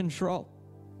was in control.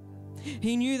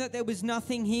 He knew that there was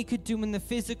nothing he could do in the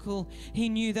physical. He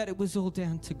knew that it was all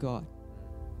down to God.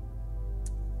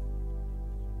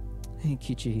 Thank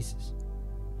you, Jesus.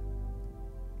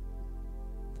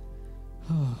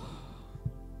 Oh,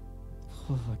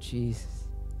 Jesus.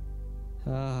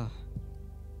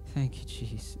 Thank you,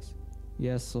 Jesus.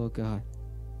 Yes, Lord God.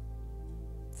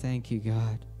 Thank you,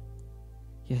 God.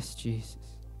 Yes,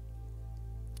 Jesus.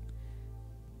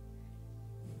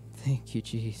 Thank you,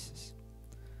 Jesus.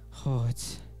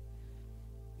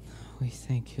 We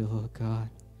thank you, Lord God.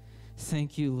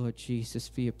 Thank you, Lord Jesus,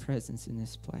 for your presence in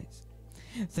this place.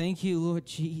 Thank you, Lord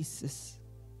Jesus,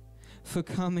 for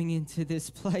coming into this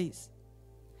place.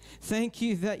 Thank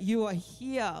you that you are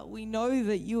here. We know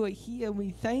that you are here.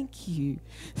 We thank you.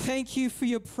 Thank you for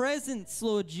your presence,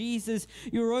 Lord Jesus,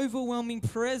 your overwhelming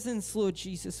presence, Lord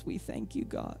Jesus. We thank you,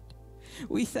 God.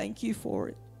 We thank you for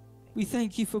it. We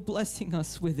thank you for blessing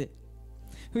us with it.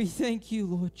 We thank you,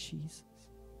 Lord Jesus.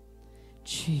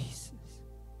 Jesus.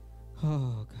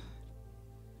 Oh, God.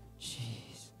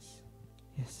 Jesus.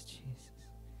 Yes, Jesus.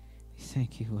 We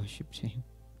thank you, worship team.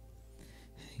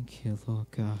 Thank you, Lord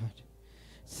God.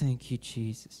 Thank you,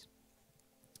 Jesus.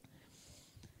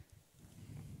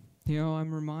 You know,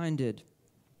 I'm reminded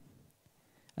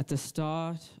at the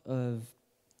start of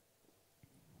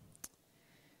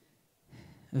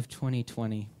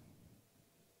 2020,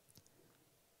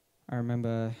 I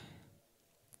remember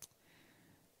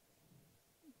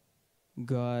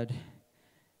God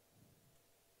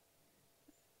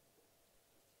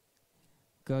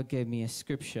gave me a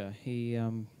scripture. He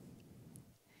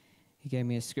gave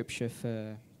me a scripture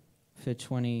for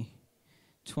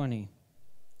 2020.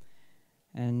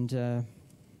 And I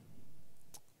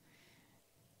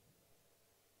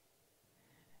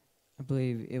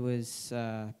believe it was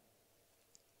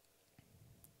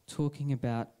talking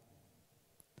about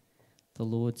the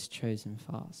Lord's chosen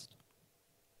fast.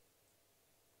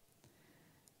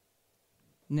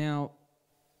 Now,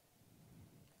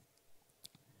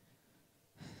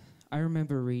 I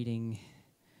remember reading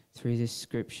through this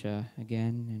scripture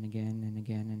again and again and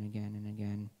again and again and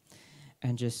again,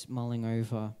 and just mulling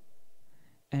over.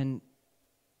 And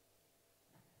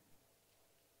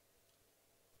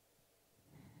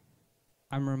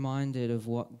I'm reminded of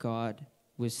what God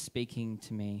was speaking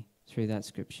to me through that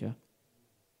scripture.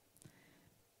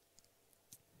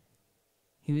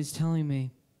 He was telling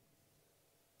me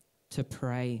to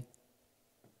pray,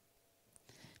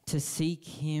 to seek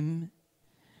Him,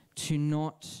 to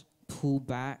not pull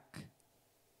back,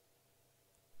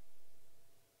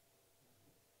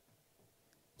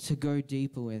 to go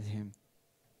deeper with him.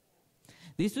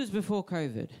 This was before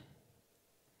COVID.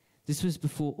 This was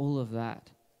before all of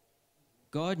that.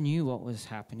 God knew what was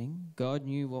happening. God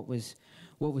knew what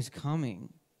was coming.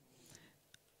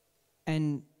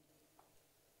 And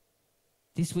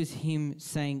this was him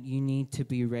saying, you need to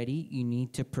be ready. You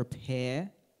need to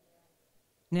prepare.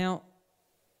 Now,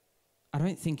 I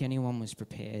don't think anyone was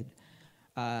prepared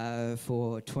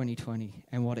for 2020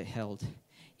 and what it held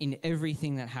in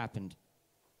everything that happened.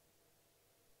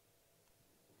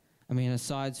 I mean,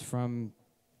 aside from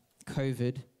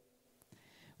COVID,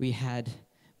 we had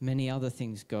many other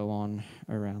things go on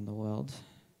around the world.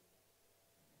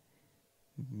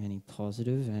 Many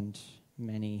positive and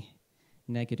many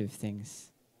negative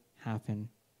things happen.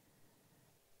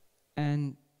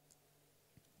 And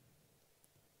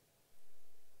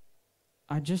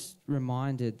I just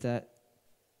reminded that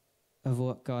of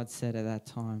what God said at that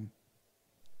time.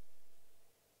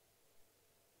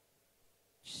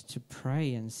 Just to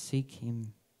pray and seek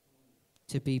him,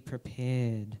 to be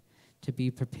prepared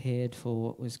for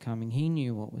what was coming. He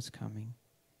knew what was coming.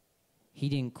 He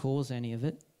didn't cause any of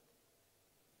it,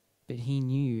 but he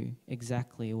knew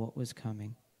exactly what was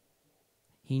coming.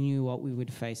 He knew what we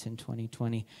would face in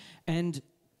 2020. And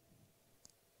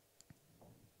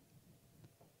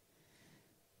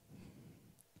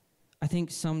I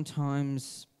think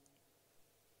sometimes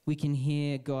we can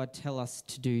hear God tell us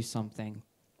to do something.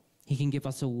 He can give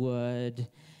us a word.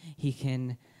 He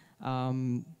can,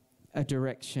 a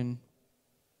direction.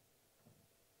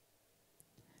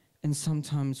 And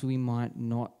sometimes we might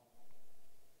not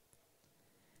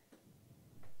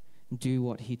do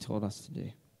what he told us to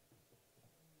do.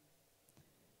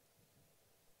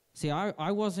 See,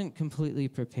 I wasn't completely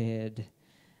prepared,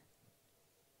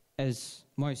 as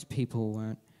most people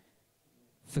weren't,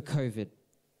 for COVID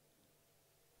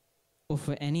or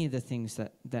for any of the things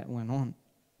that went on.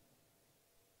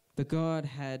 But God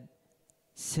had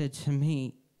said to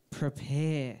me,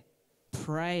 prepare,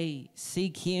 pray,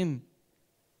 seek him.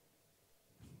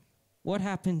 What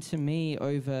happened to me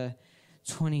over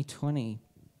 2020?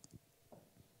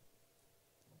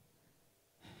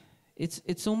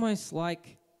 It's almost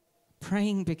like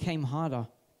praying became harder.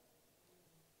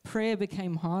 Prayer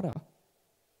became harder.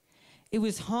 It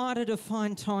was harder to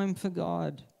find time for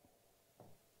God.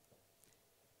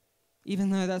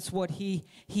 Even though that's what he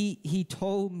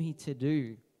told me to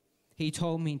do. He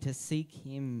told me to seek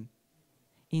him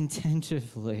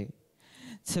intentively,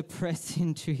 to press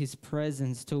into his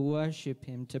presence, to worship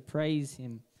him, to praise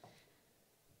him.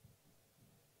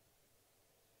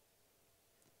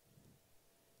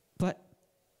 But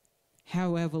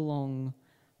however long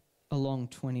along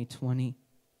 2020,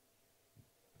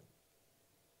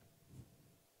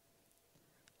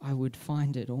 I would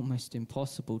find it almost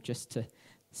impossible just to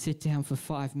sit down for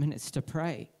 5 minutes to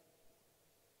pray,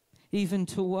 even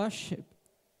to worship.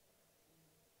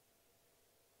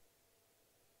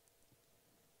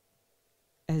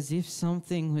 As if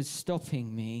something was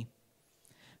stopping me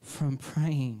from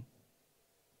praying.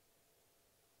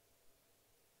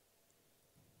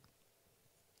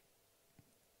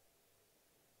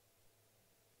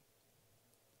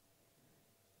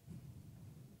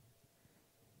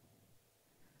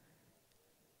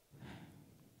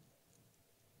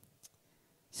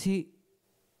 See,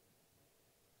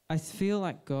 I feel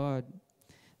like God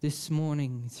this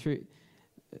morning through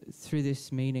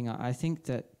this meeting, I think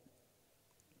that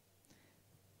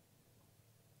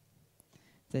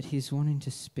he's wanting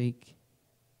to speak,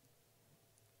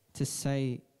 to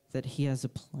say that he has a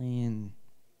plan,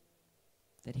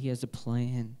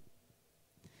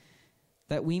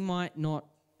 that we might not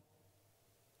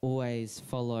always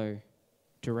follow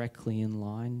directly in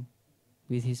line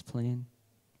with his plan.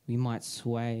 We might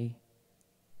sway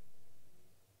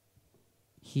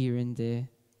here and there.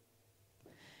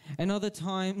 And other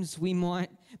times we might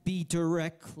be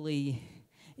directly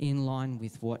in line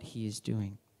with what he is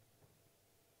doing,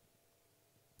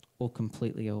 or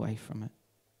completely away from it.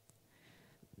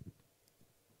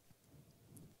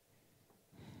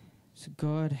 So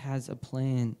God has a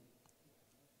plan.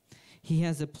 He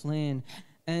has a plan.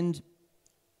 And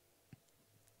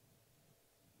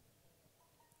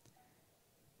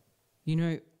you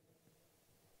know,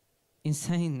 in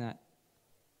saying that,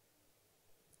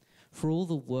 for all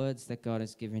the words that God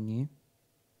has given you,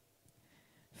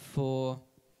 for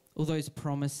all those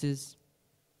promises,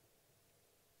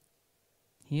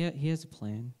 He has a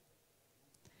plan.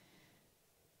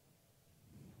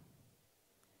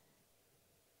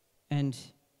 And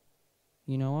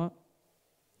you know what?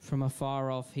 From afar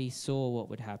off, he saw what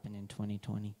would happen in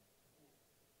 2020.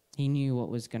 He knew what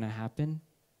was going to happen.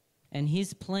 And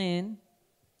his plan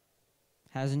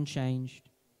hasn't changed.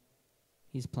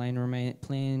 His plan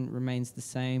remains the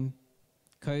same.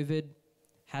 COVID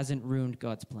hasn't ruined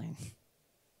God's plan.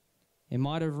 It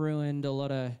might have ruined a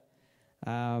lot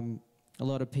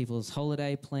of people's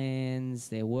holiday plans,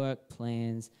 their work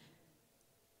plans,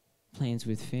 plans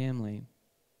with family,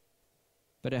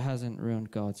 but it hasn't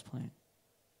ruined God's plan.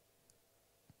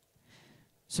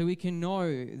 So we can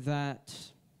know that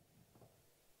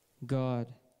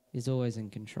God is always in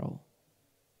control.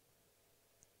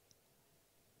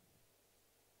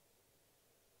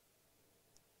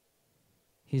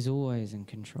 He's always in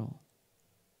control.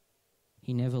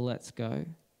 He never lets go.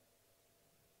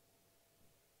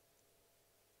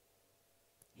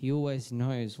 He always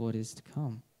knows what is to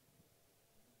come.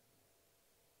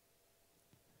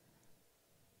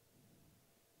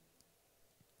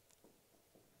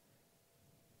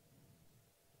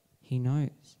 He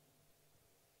knows.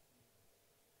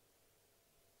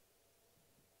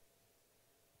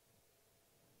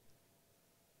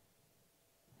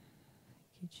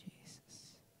 Thank you,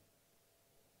 Jesus.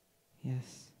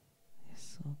 Yes.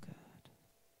 Yes, oh God.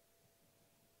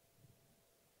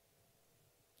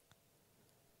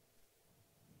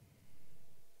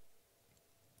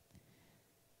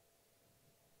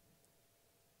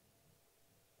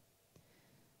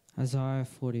 Isaiah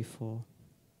 44,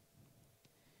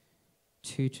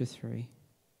 2-3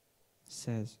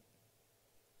 says,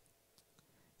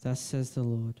 "Thus says the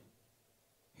Lord,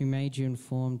 who made you and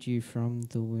formed you from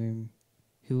the womb,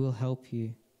 who will help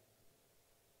you.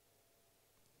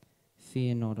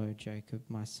 Fear not, O Jacob,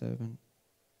 my servant,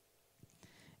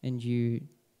 and you,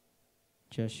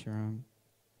 Jeshurun,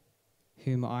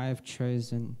 whom I have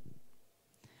chosen.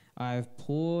 I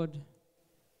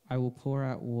will pour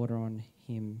out water on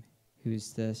him who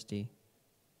is thirsty,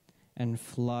 and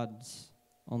floods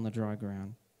on the dry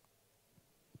ground.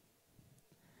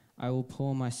 I will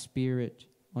pour my spirit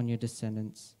on your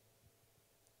descendants,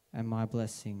 and my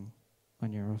blessing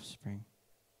on your offspring."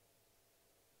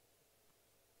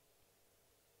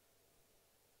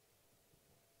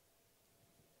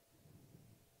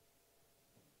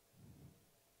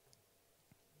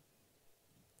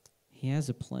 He has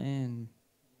a plan.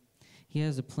 He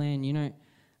has a plan. You know,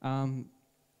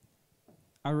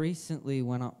 I recently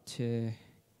went up to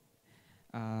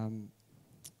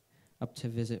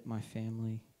visit my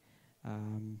family up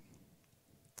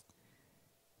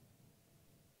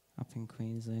in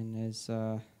Queensland. As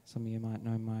some of you might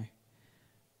know, my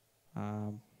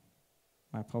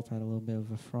pop had a little bit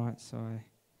of a fright, so I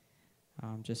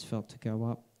just felt to go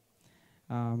up.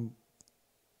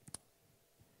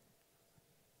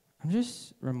 I'm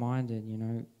just reminded, you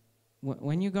know,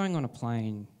 when you're going on a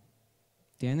plane,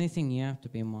 the only thing you have to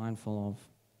be mindful of,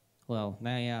 well,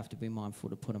 now you have to be mindful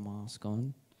to put a mask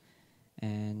on,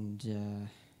 and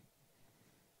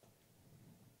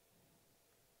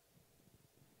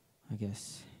I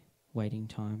guess waiting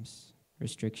times,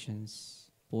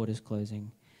 restrictions, borders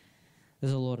closing.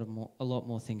 There's a lot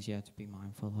more things you have to be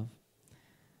mindful of.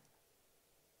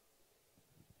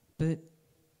 But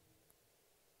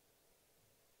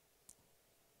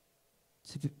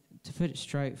to put it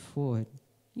straightforward,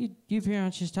 you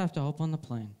parents just have to hop on the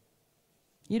plane.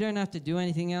 You don't have to do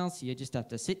anything else. You just have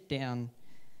to sit down.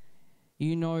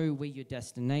 You know where your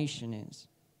destination is,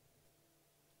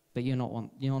 but you're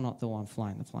not the one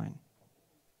flying the plane.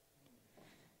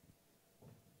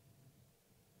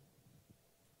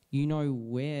 You know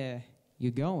where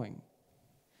you're going,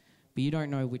 but you don't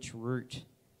know which route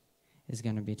is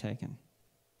going to be taken.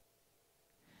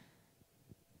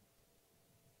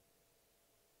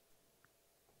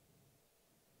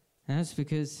 And that's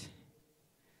because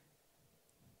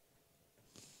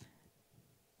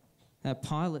that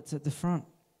pilot's at the front.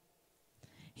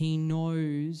 He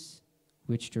knows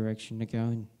which direction to go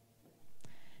in.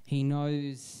 He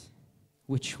knows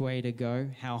which way to go,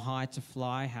 how high to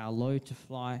fly, how low to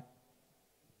fly.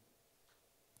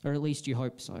 Or at least you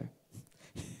hope so.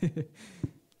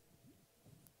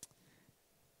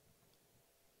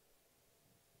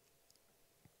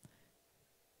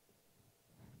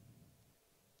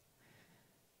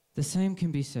 The same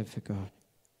can be said for God.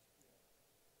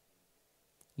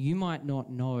 You might not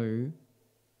know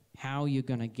how you're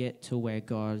going to get to where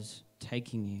God's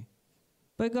taking you,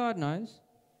 but God knows.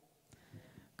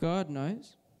 God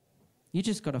knows. You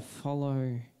just got to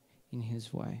follow in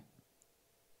His way.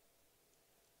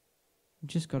 You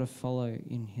just got to follow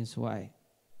in His way.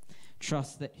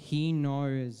 Trust that He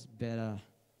knows better.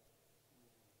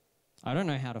 I don't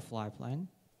know how to fly a plane.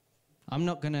 I'm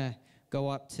not going to go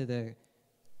up to the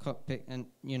cockpit and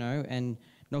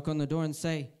knock on the door and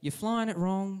say, "You're flying it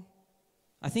wrong.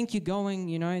 I think you're going,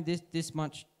 this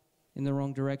much in the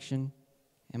wrong direction."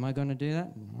 Am I going to do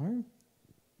that? No.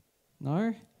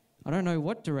 No. I don't know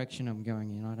what direction I'm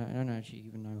going in. I don't actually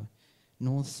even know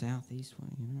north, south, east,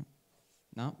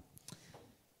 No.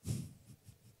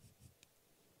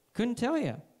 Couldn't tell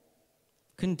you.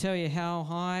 Couldn't tell you how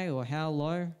high or how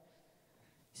low you're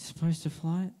supposed to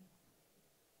fly it.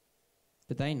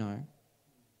 But they know.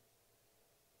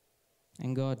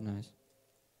 And God knows.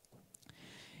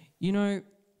 You know,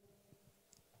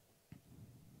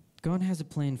 God has a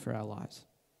plan for our lives.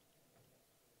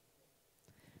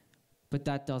 But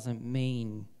that doesn't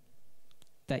mean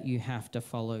that you have to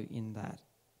follow in that.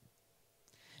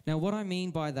 Now, what I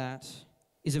mean by that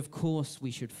is, of course, we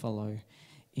should follow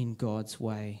in God's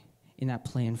way, in that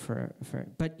plan for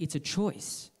it. But it's a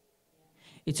choice.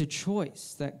 It's a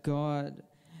choice that God,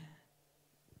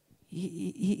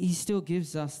 He still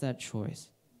gives us that choice.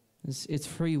 It's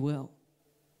free will.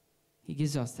 He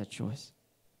gives us that choice.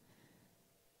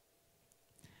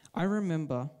 I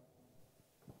remember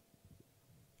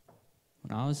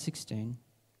when I was 16,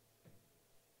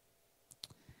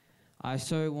 I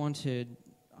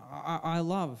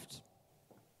loved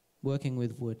working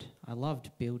with wood. I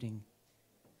loved building.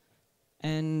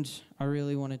 And I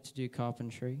really wanted to do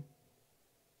carpentry.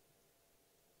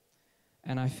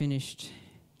 And I finished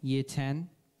year 10,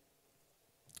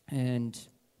 and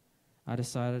I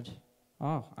decided,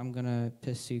 I'm going to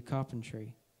pursue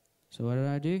carpentry. So what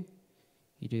did?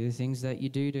 You do the things that you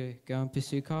do to go and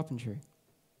pursue carpentry.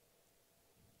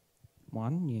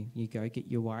 One, you go get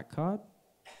your white card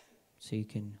so you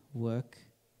can work.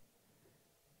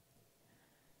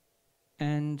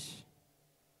 And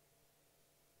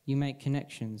you make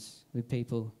connections with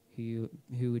people who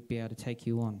would be able to take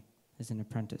you on as an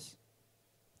apprentice.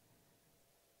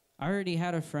 I already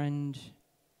had a friend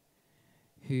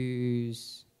who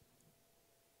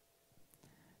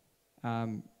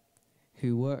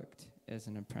worked as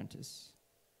an apprentice.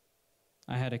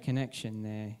 I had a connection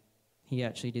there. He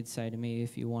actually did say to me,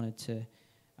 if you wanted to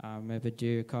ever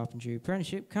do a carpentry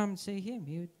apprenticeship, come and see him.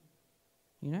 He would,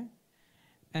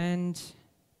 And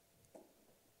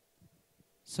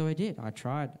so I did. I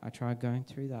tried going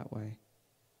through that way.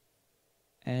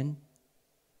 And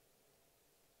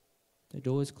the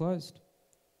door was closed.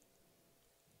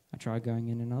 I tried going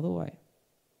in another way.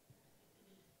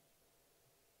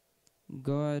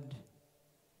 God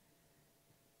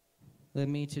led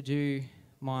me to do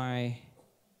Bible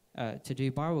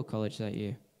college that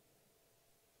year.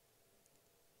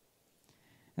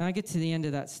 And I get to the end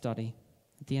of that study,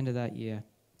 at the end of that year,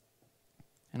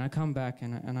 and I come back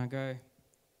and I go,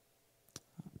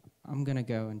 I'm going to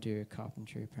go and do a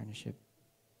carpentry apprenticeship.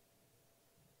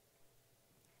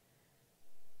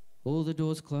 All the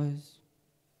doors closed.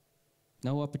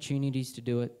 No opportunities to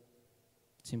do it.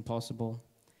 It's impossible.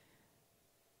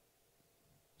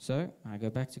 So I go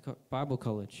back to Bible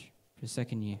college for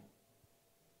second year.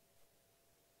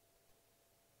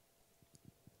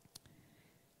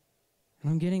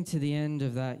 And I'm getting to the end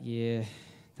of that year,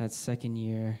 that second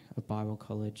year of Bible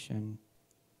college, and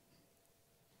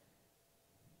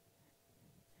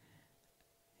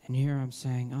here I'm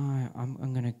saying,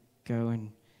 I'm going to go and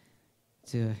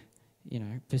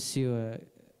pursue a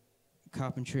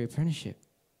carpentry apprenticeship.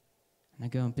 And I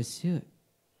go and pursue it.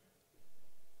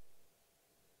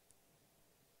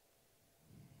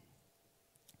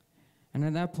 And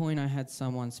at that point, I had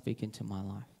someone speak into my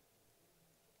life.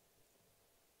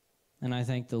 And I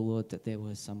thank the Lord that there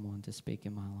was someone to speak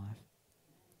in my life.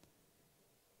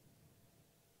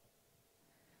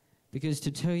 Because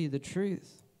to tell you the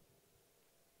truth,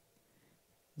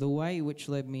 the way which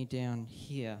led me down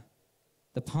here,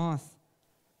 the path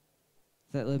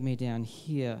that led me down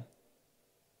here,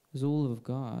 was all of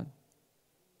God.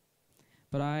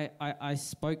 But I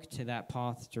spoke to that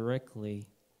path directly.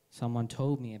 Someone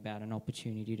told me about an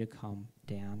opportunity to come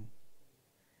down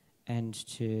and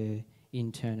to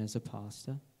intern as a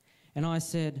pastor. And I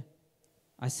said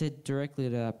directly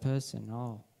to that person,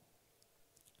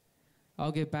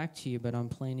 I'll get back to you, but I'm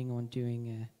planning on doing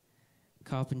a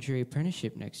carpentry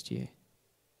apprenticeship next year.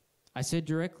 I said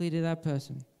directly to that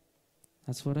person.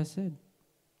 That's what I said.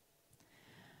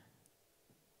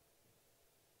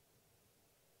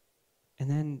 And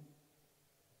then,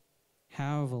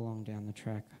 however long down the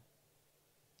track,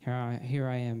 here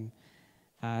I am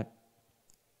at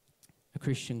a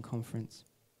Christian conference.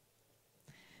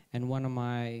 And one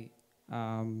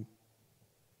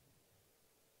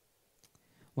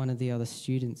of the other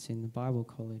students in the Bible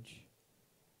college,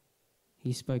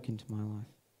 he spoke into my life.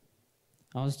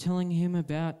 I was telling him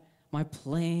about my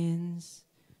plans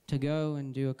to go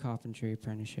and do a carpentry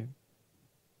apprenticeship.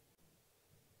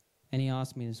 And he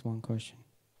asked me this one question.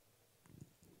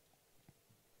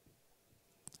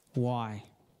 Why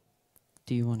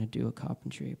do you want to do a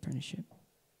carpentry apprenticeship?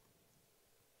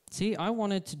 See, I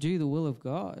wanted to do the will of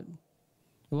God.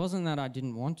 It wasn't that I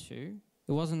didn't want to.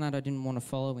 It wasn't that I didn't want to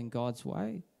follow in God's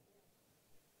way.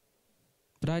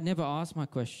 But I'd never asked my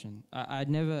question. I'd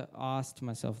never asked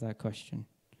myself that question.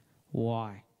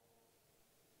 Why?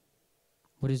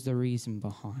 What is the reason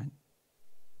behind?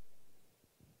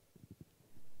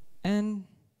 And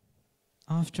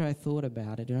after I thought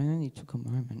about it, it only took a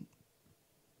moment.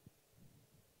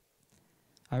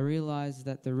 I realized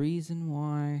that the reason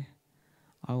why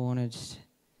I wanted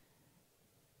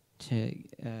to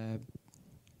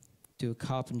do a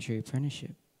carpentry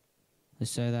apprenticeship was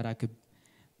so that I could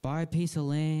buy a piece of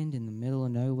land in the middle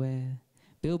of nowhere,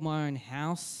 build my own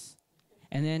house,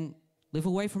 and then live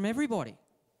away from everybody.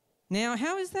 Now,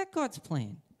 how is that God's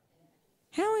plan?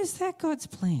 How is that God's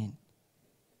plan?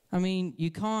 I mean,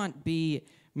 you can't be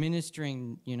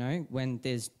ministering, when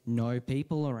there's no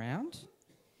people around.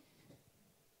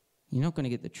 You're not going to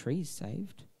get the trees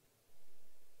saved.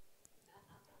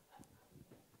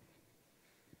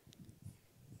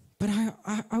 But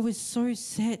I was so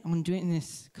set on doing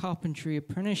this carpentry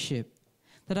apprenticeship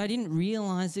that I didn't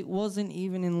realize it wasn't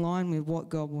even in line with what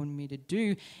God wanted me to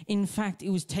do. In fact, it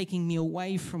was taking me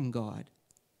away from God.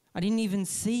 I didn't even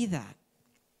see that.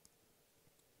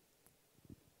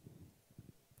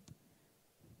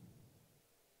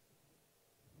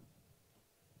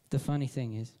 The funny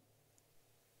thing is,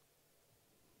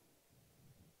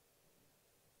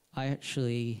 I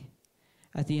actually,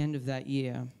 at the end of that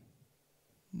year,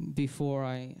 before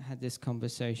I had this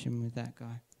conversation with that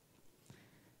guy,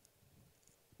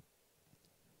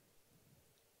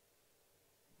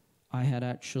 I had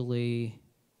actually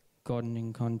gotten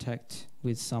in contact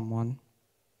with someone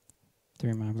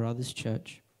through my brother's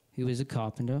church who was a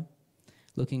carpenter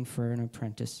looking for an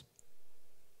apprentice.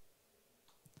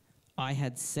 I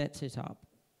had set it up.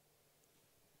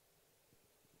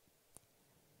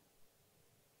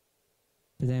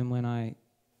 But then when I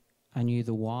knew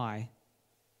the why,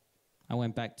 I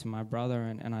went back to my brother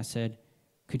and I said,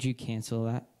 could you cancel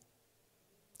that?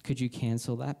 Could you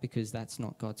cancel that? Because that's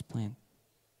not God's plan.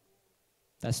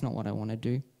 That's not what I want to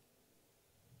do.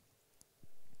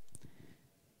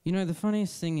 The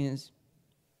funniest thing is,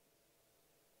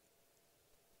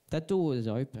 that door was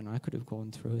open. I could have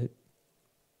gone through it.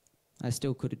 I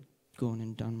still could have gone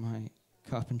and done my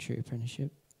carpentry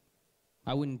apprenticeship.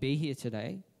 I wouldn't be here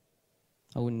today.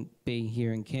 I wouldn't be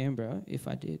here in Canberra if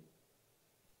I did.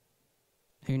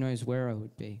 Who knows where I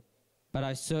would be? But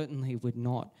I certainly would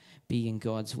not be in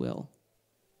God's will.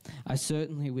 I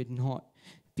certainly would not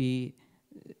be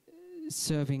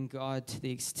serving God to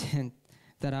the extent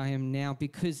that I am now,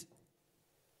 because,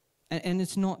 and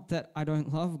it's not that I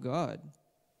don't love God,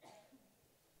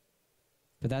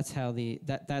 but that's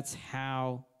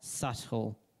how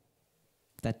subtle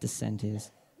that descent is.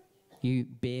 You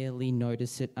barely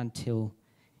notice it until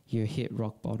you hit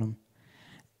rock bottom.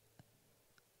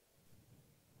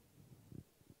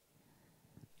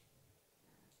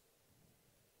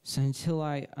 So until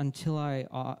I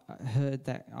heard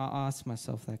that, I asked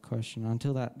myself that question.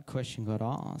 Until that question got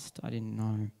asked, I didn't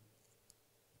know.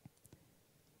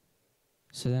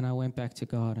 So then I went back to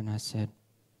God and I said,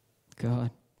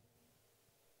 God,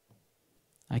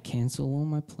 I cancel all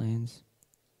my plans.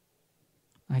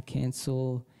 I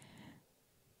cancel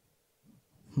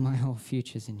my whole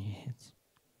future's in your hands.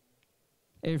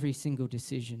 Every single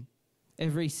decision,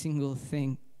 every single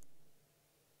thing,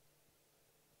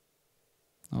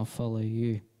 I'll follow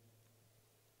you.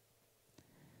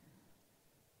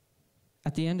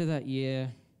 At the end of that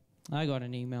year, I got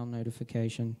an email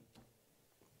notification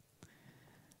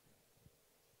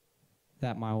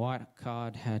that my white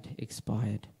card had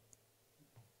expired.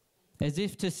 As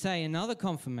if to say, another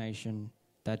confirmation,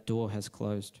 that door has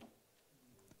closed.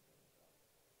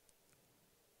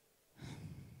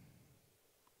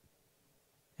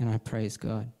 And I praise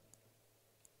God.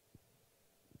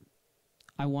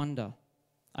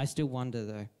 I still wonder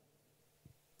though.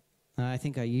 I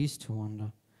think I used to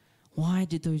wonder, why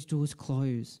did those doors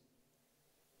close?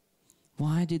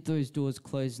 Why did those doors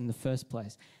close in the first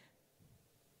place?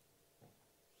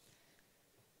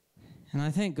 And I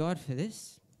thank God for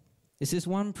this. This is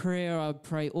one prayer I would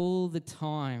pray all the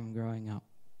time growing up.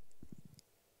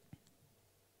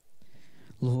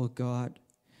 Lord God,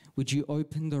 would you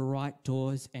open the right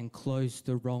doors and close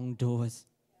the wrong doors?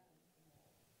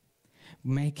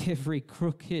 Make every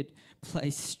crooked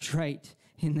place straight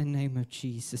in the name of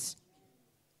Jesus.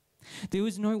 There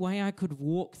was no way I could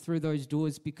walk through those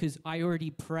doors because I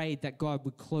already prayed that God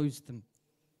would close them.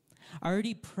 I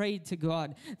already prayed to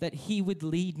God that He would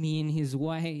lead me in His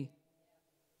way.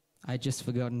 I'd just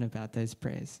forgotten about those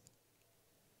prayers.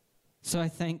 So I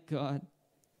thank God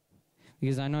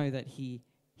because I know that He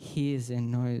hears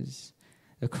and knows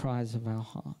the cries of our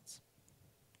hearts.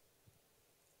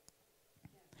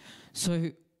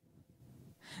 So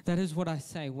that is what I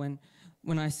say when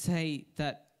I say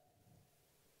that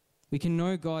we can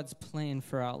know God's plan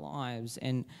for our lives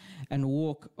and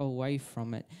walk away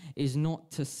from it, is not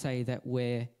to say that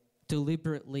we're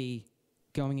deliberately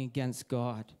going against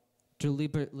God,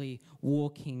 deliberately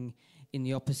walking in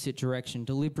the opposite direction,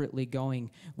 deliberately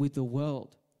going with the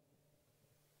world.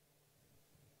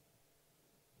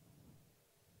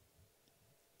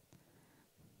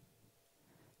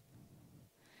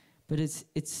 But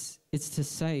it's to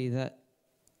say that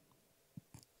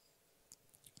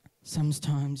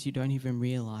sometimes you don't even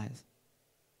realize.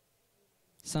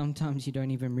 Sometimes you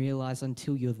don't even realize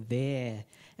until you're there,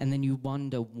 and then you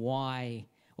wonder why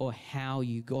or how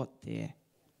you got there.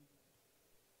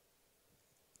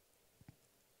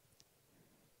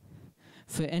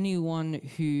 For anyone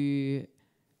who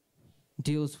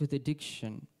deals with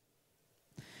addiction,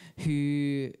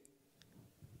 who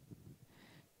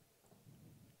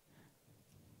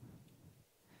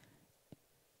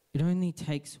it only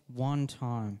takes one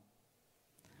time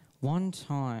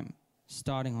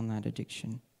starting on that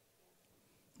addiction.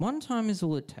 One time is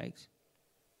all it takes.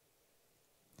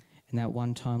 And that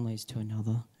one time leads to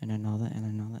another and another and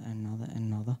another and another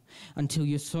and another until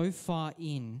you're so far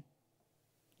in,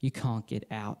 you can't get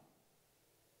out.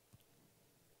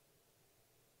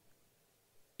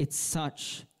 It's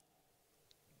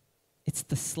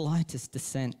the slightest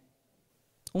descent,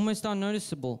 almost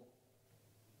unnoticeable.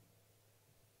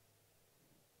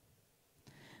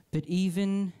 But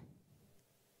even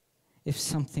if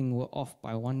something were off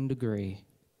by 1 degree,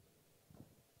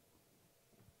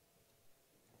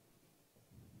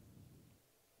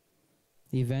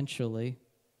 eventually,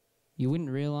 you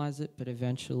wouldn't realize it, but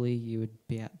eventually you would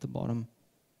be at the bottom.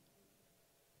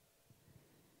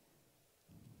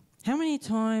 How many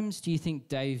times do you think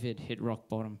David hit rock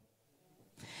bottom?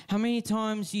 How many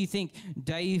times do you think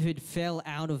David fell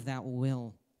out of that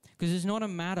will? Because it's not a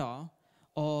matter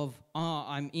of,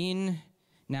 I'm in,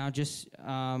 now just,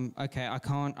 okay, I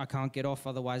can't get off,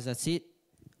 otherwise that's it.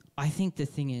 I think the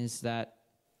thing is that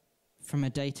from a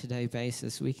day-to-day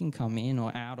basis, we can come in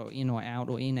or out or in or out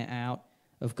or in and out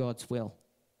of God's will.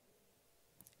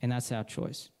 And that's our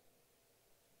choice.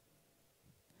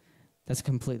 That's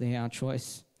completely our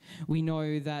choice. We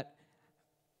know that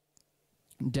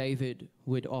David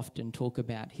would often talk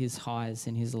about his highs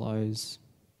and his lows.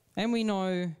 And we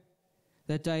know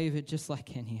that David, just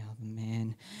like any other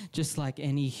man, just like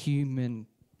any human,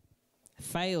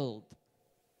 failed.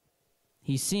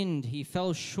 He sinned, he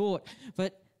fell short,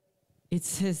 but it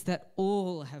says that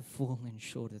all have fallen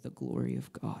short of the glory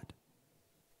of God.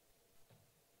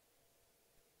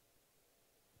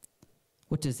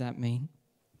 What does that mean?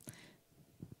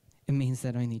 It means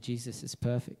that only Jesus is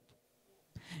perfect.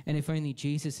 And if only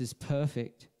Jesus is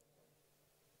perfect,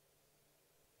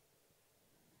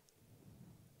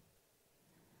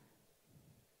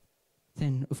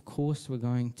 then of course we're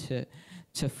going to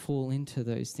fall into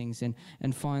those things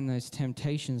and find those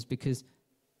temptations because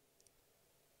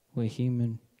we're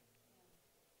human.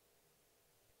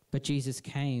 But Jesus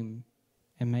came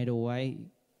and made a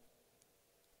way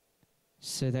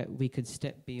so that we could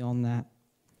step beyond that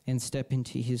and step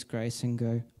into His grace and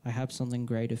go, I have something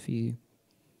greater for you.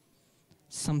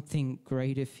 Something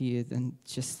greater for you than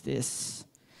just this.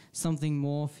 Something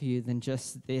more for you than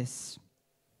just this.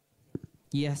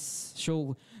 Yes,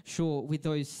 sure, with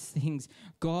those things,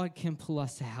 God can pull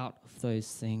us out of those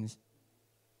things.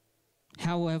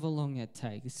 However long it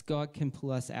takes, God can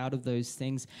pull us out of those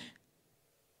things.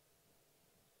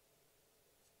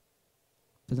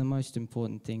 But the most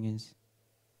important thing is,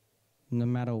 no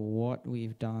matter what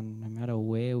we've done, no matter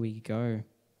where we go,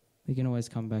 we can always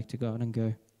come back to God and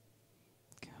go,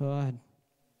 God,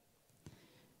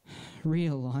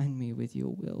 realign me with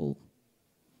your will.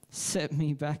 Set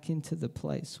me back into the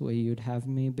place where you'd have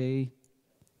me be.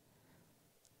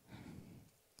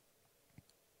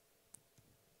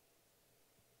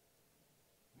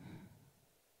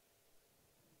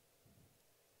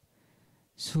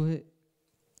 So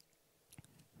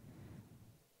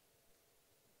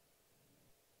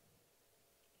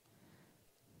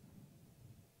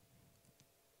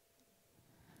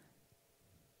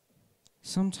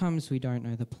sometimes we don't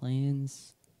know the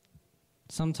plans.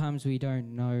 Sometimes we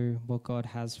don't know what God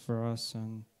has for us,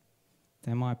 and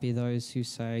there might be those who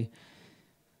say,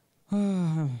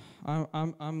 oh,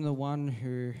 I'm the one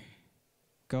who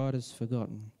God has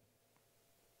forgotten.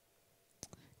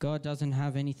 God doesn't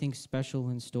have anything special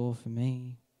in store for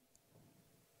me.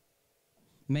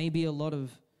 Maybe a lot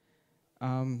of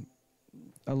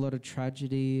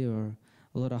tragedy or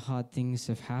a lot of hard things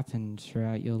have happened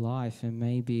throughout your life, and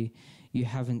maybe you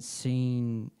haven't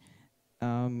seen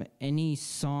any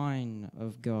sign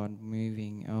of God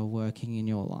moving or working in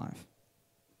your life.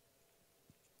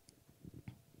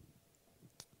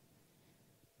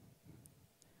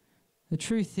 The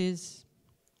truth is,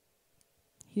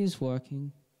 He is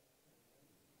working.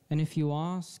 And if you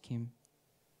ask Him,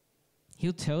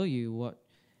 He'll tell you what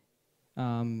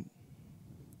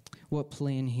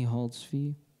plan He holds for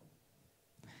you.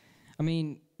 I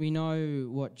mean, we know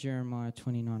what Jeremiah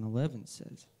 29:11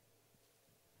 says.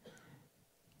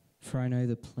 For I know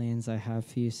the plans I have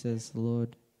for you, says the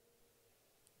Lord.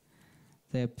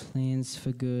 They are plans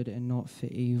for good and not for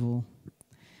evil,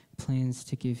 plans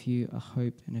to give you a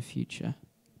hope and a future.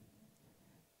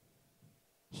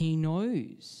 He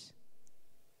knows.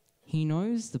 He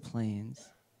knows the plans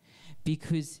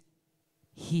because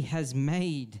He has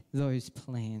made those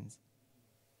plans.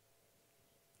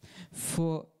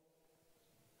 For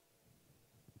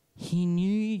He knew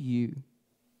you.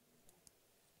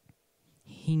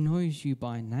 He knows you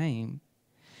by name.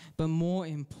 But more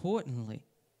importantly,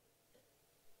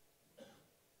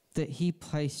 that He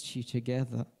placed you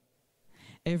together.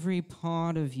 Every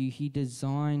part of you, He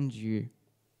designed you.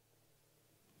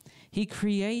 He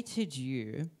created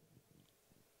you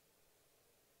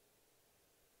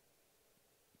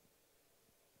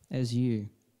as you,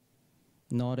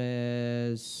 not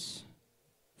as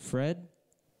Fred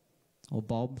or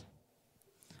Bob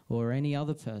or any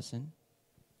other person.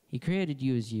 He created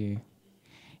you as you.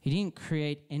 He didn't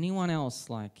create anyone else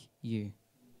like you.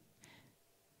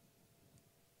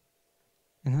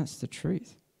 And that's the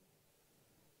truth.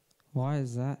 Why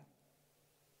is that?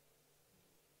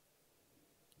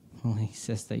 Well, He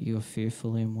says that you are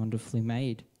fearfully and wonderfully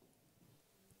made.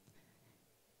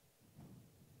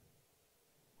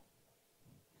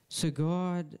 So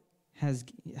God has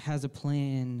a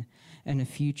plan and a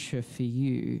future for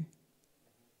you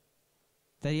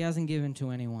that He hasn't given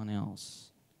to anyone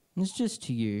else. And it's just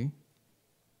to you.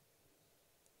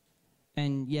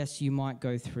 And yes, you might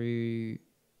go through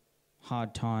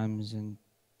hard times and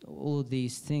all of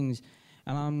these things.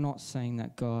 And I'm not saying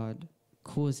that God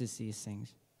causes these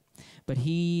things. But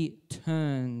He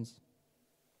turns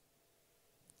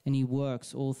and He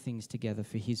works all things together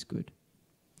for His good.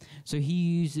 So He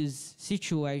uses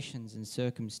situations and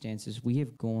circumstances we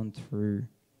have gone through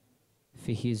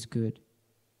for His good.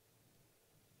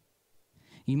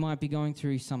 You might be going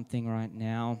through something right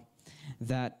now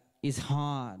that is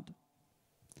hard,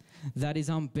 that is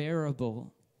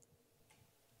unbearable.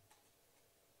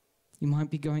 You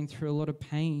might be going through a lot of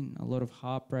pain, a lot of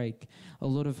heartbreak, a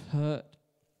lot of hurt.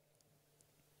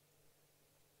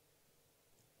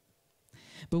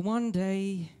 But one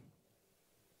day,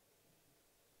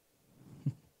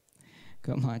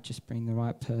 God might just bring the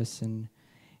right person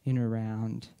in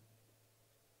around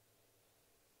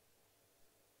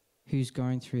who's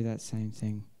going through that same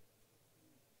thing.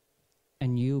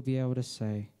 And you'll be able to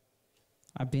say,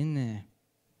 I've been there.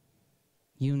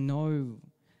 You'll know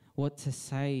what to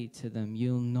say to them.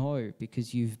 You'll know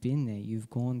because you've been there. You've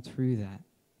gone through that.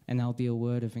 And there'll be a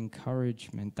word of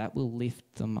encouragement that will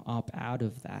lift them up out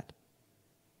of that.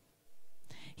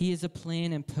 He has a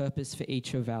plan and purpose for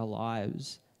each of our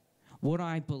lives. What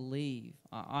I believe,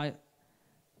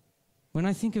 when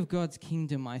I think of God's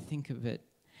kingdom, I think of it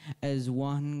as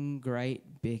one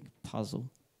great big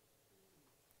puzzle.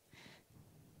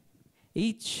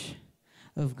 Each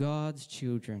of God's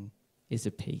children is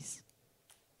a piece.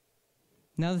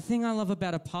 Now, the thing I love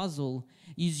about a puzzle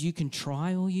is you can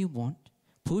try all you want,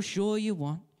 push all you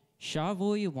want, shove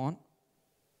all you want.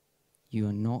 You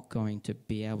are not going to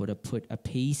be able to put a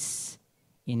piece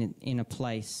in a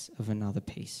place of another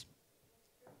piece.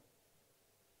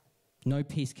 No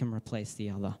piece can replace the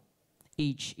other.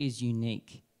 Each is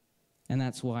unique. And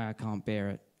that's why I can't bear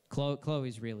it.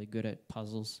 Chloe's really good at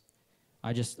puzzles.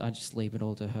 I just leave it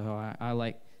all to her.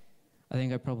 I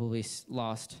think I probably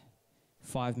last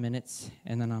 5 minutes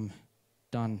and then I'm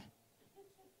done.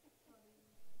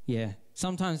 Yeah.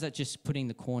 Sometimes that's just putting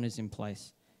the corners in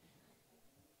place.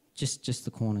 Just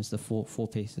the corners, the four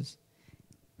pieces.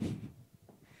 But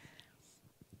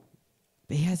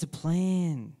He has a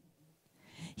plan.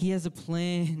 He has a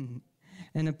plan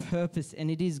and a purpose, and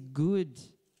it is good.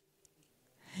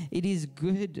 It is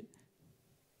good.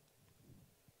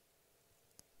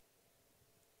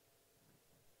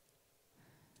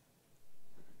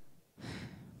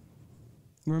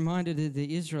 I'm reminded of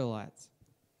the Israelites.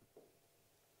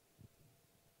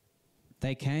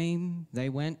 They came, they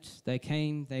went, they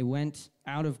came, they went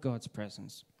out of God's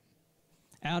presence.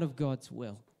 out of God's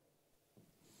will.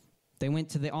 They went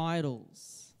to the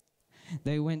idols.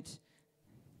 They went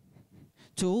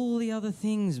to all the other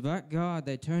things but God.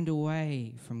 They turned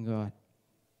away from God.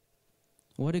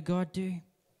 What did God do?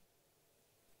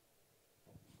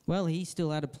 Well, he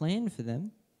still had a plan for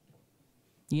them.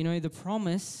 You know, the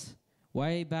promise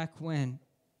way back when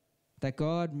that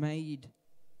God made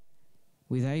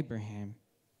with Abraham,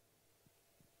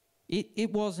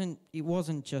 it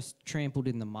wasn't just trampled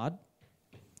in the mud.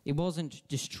 It wasn't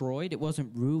destroyed. It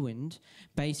wasn't ruined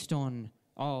based on,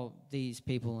 oh, these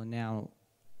people are now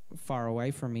far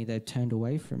away from me. They've turned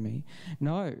away from me.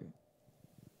 No.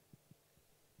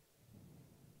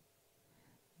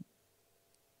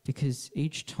 Because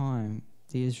each time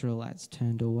the Israelites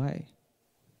turned away,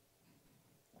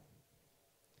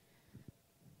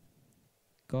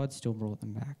 God still brought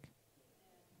them back.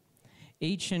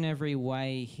 Each and every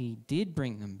way he did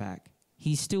bring them back,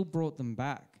 he still brought them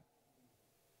back.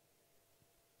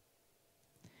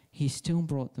 He still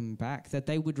brought them back, that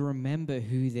they would remember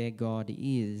who their God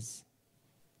is.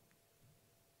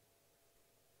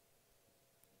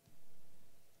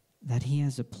 That he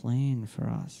has a plan for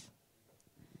us.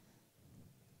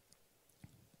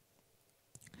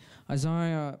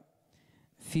 Isaiah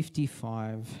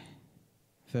 55,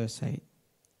 verse 8.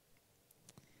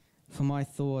 For my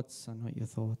thoughts are not your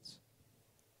thoughts,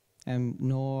 and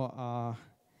nor are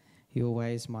your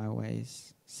ways my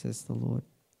ways, says the Lord.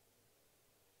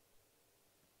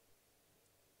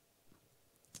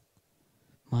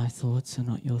 My thoughts are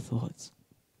not your thoughts.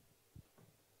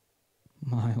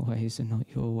 My ways are not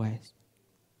your ways.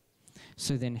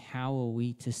 So then how are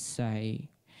we to say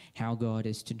how God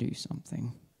is to do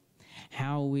something?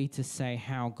 How are we to say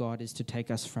how God is to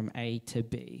take us from A to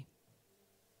B?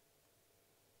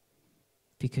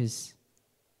 Because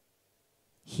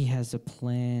he has a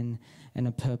plan and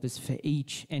a purpose for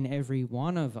each and every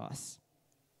one of us.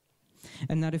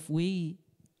 And that if we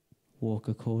walk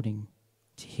according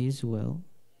to his will,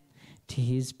 to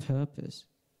his purpose,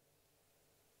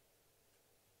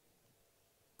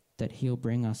 that he'll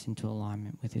bring us into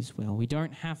alignment with his will. We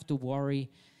don't have to worry.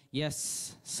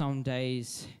 Yes, some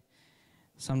days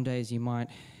you might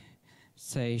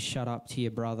say, shut up to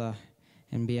your brother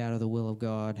and be out of the will of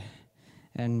God.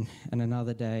 And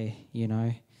another day, you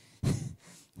know,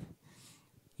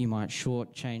 you might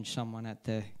shortchange someone at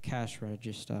the cash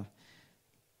register.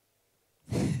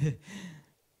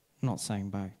 Not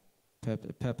saying by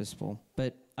purposeful,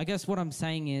 but I guess what I'm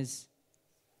saying is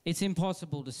it's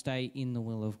impossible to stay in the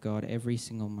will of God every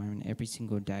single moment, every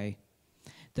single day.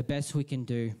 The best we can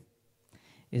do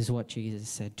is what Jesus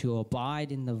said, to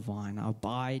abide in the vine,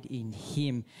 abide in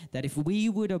him. That if we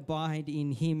would abide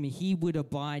in him, he would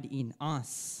abide in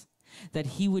us. That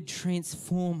he would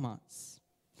transform us,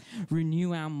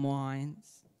 renew our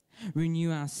minds,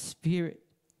 renew our spirit.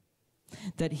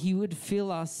 That he would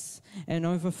fill us and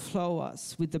overflow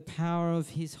us with the power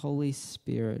of his Holy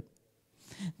Spirit.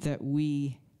 That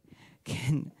we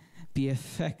can be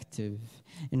effective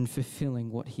in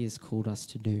fulfilling what he has called us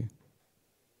to do.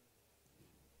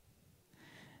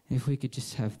 If we could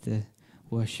just have the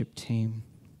worship team.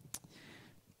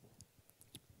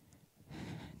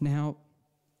 Now,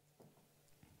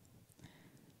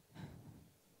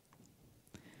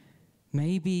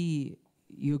 maybe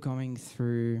you're going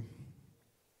through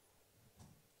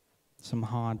some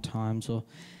hard times, or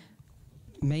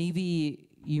maybe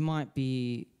you might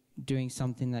be doing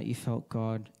something that you felt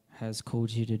God has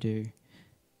called you to do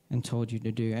and told you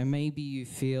to do, and maybe you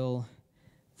feel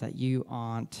that you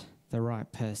aren't the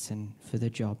right person for the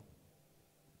job.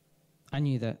 I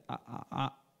knew that.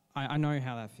 I know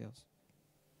how that feels.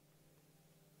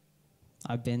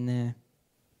 I've been there.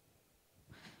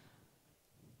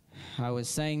 I was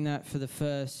saying that for the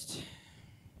first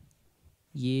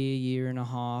year and a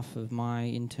half of my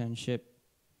internship.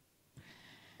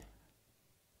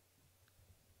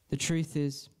 The truth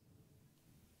is,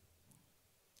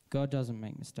 God doesn't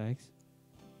make mistakes.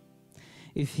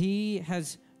 If he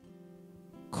has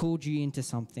called you into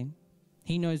something,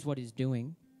 he knows what he's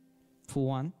doing. For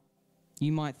one,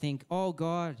 you might think, oh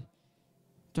God,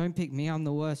 don't pick me, I'm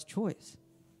the worst choice.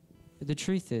 But the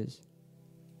truth is,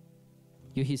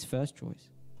 you're his first choice.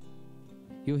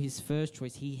 You're his first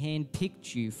choice. He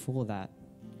handpicked you for that.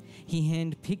 He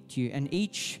handpicked you, and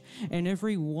each and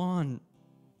every one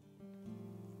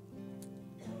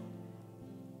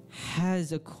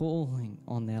has a calling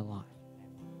on their life.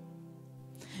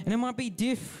 And it might be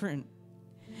different.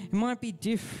 It might be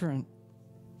different,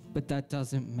 but that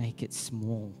doesn't make it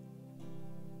small.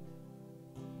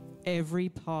 Every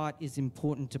part is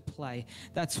important to play.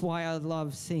 That's why I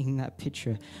love seeing that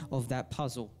picture of that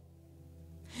puzzle.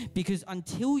 Because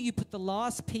until you put the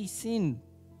last piece in,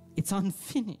 it's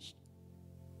unfinished.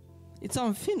 It's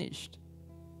unfinished.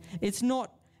 It's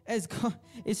not as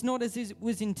it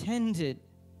was intended.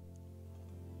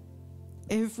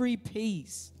 Every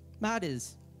piece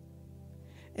matters.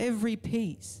 Every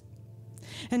piece.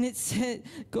 And it said,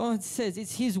 God says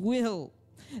it's his will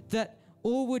that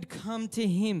all would come to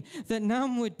him, that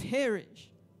none would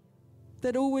perish,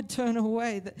 that all would turn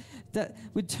away, that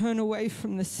would turn away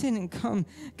from the sin and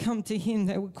come to him,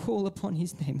 that would call upon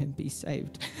his name and be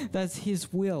saved. That's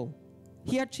his will.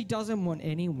 He actually doesn't want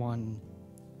anyone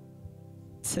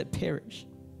to perish.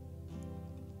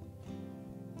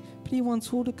 But he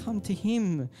wants all to come to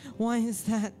him. Why is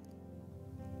that?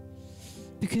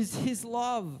 Because his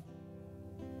love.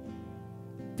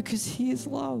 Because he is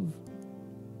love.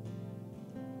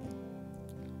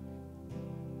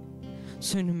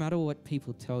 So no matter what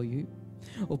people tell you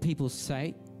or people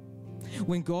say,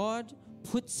 when God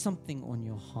puts something on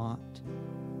your heart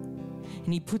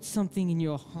and he puts something in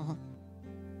your heart,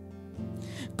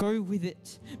 go with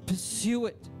it, pursue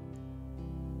it,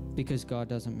 because God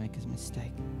doesn't make a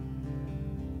mistake.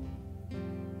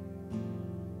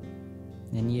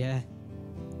 And yeah,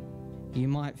 you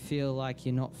might feel like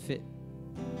you're not fit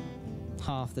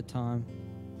half the time,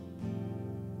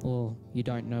 or you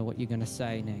don't know what you're going to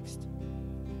say next.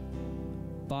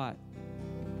 But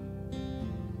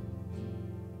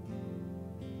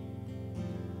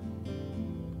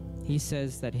he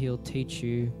says that he'll teach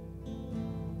you.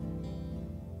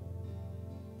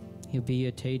 He'll be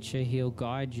your teacher. He'll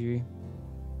guide you.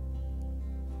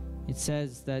 It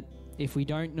says that if we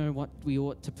don't know what we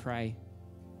ought to pray,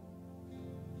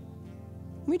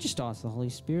 we just ask the Holy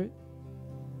Spirit.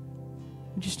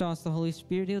 We just ask the Holy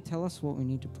Spirit. He'll tell us what we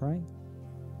need to pray.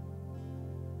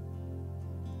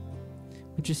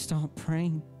 We just start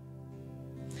praying.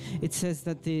 It says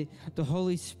that the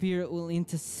Holy Spirit will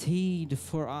intercede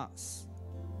for us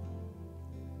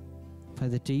by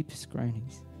the deepest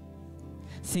groanings.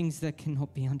 Things that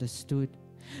cannot be understood,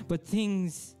 but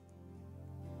things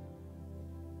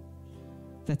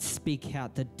that speak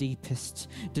out the deepest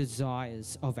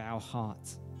desires of our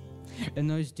hearts. And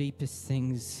those deepest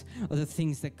things are the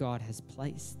things that God has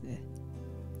placed there.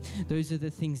 Those are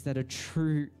the things that are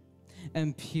true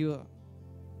and pure.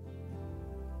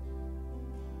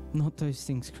 Not those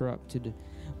things corrupted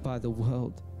by the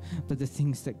world, but the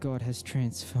things that God has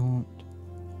transformed.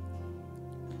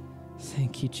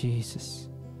 Thank you, Jesus.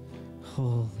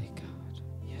 Holy God.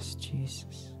 Yes,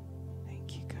 Jesus.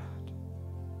 Thank you, God.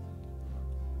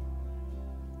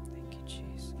 Thank you,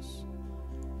 Jesus.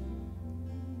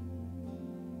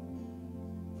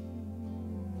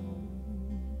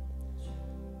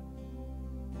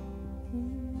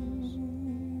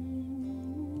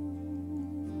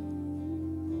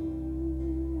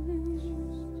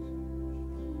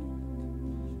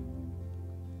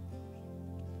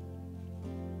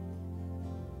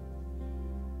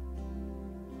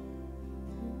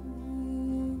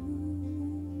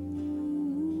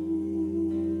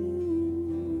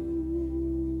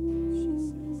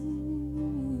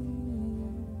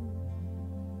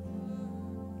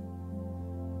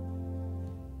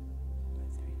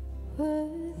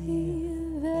 Worthy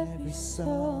of every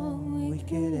song we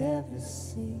could ever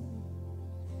sing,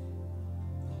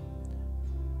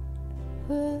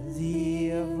 worthy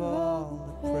of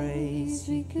all the praise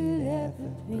we could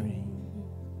ever bring,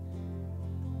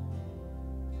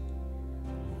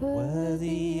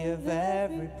 worthy of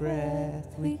every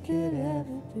breath we could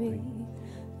ever breathe.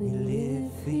 We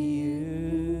live for you.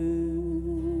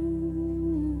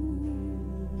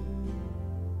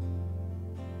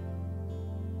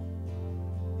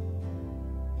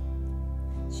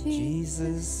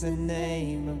 Jesus, a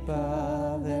name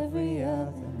above every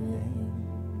other name.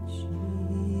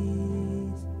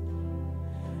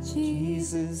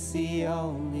 Jesus, the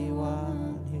only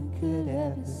one who could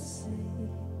ever save.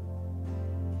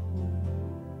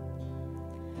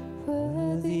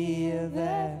 Worthy of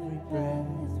every breath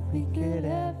we could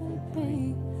ever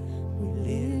breathe. We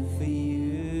live for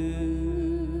you.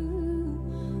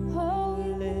 Oh,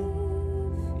 we live.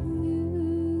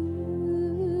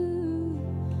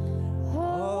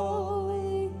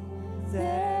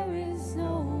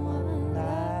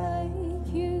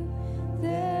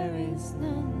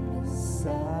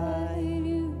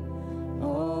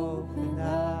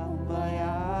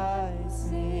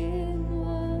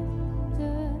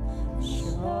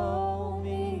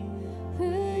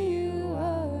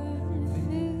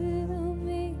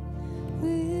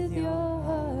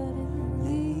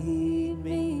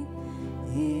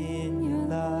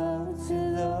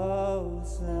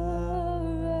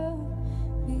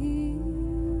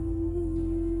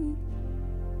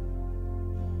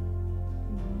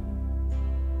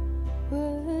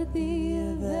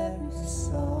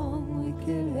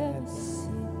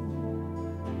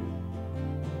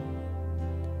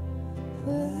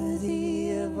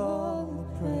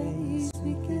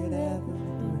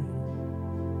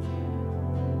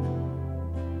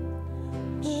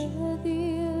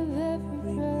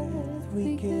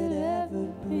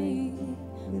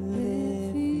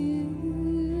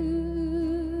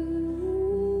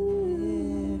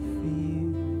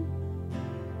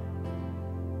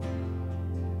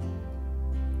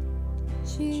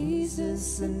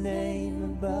 Jesus, the name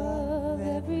above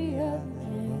every other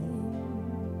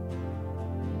name.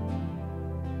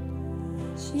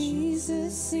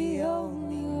 Jesus, the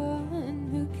only one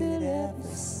who could ever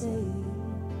save.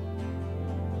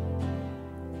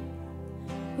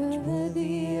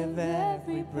 Worthy of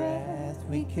every breath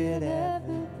we could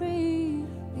ever breathe.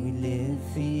 We live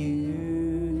for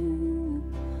you.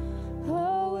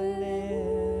 Oh, we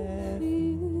live for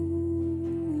you.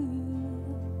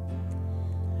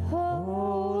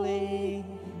 Holy,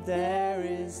 there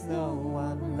is no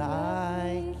one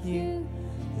like you.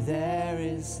 There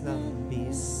is none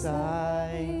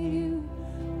beside you.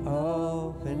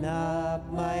 Open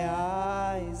up my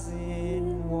eyes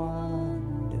in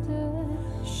wonder.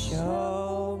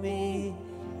 Show me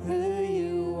who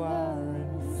you are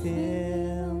and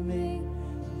fill me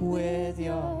with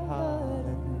your heart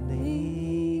and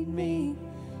lead me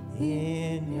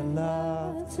in your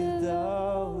love to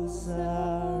those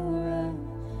around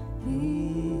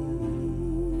me.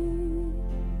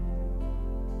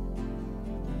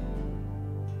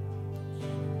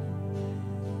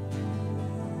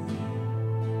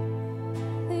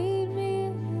 Lead me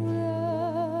in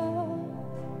love,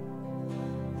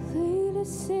 lead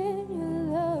us in your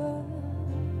love.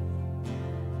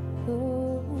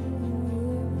 Oh,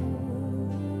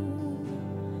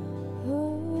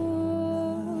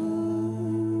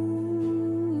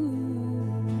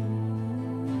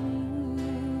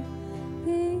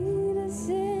 lead us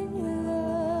in your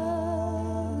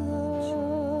love,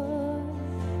 Lord.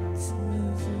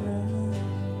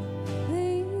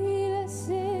 Lead us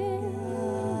in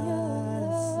your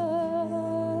love.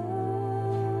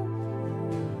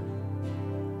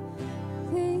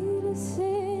 Lead us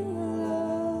in your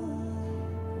love.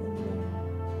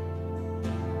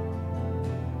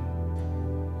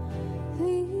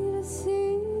 Lead us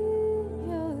in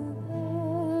your love.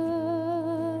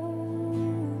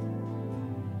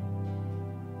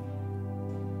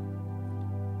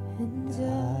 And I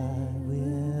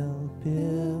will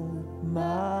build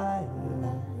my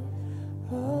life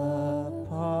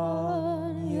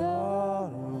upon your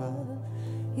love.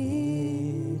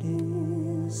 It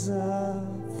is a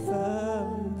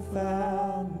firm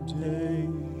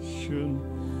foundation.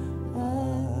 I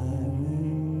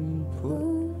will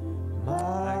put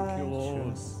my Thank you, Lord.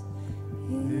 trust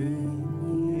in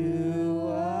you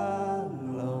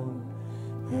alone,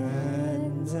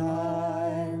 and I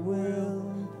will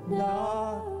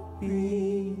not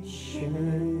be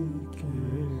shaken.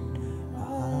 I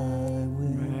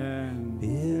will Man.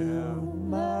 build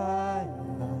my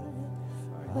life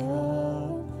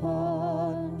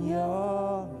upon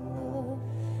your love.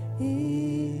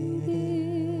 It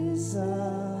is a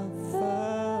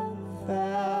firm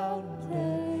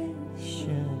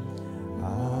foundation. I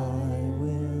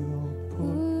will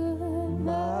put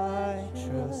my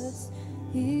trust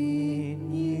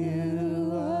in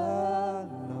you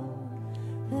alone,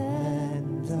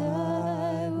 and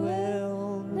I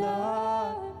will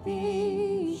not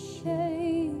be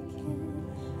shaken.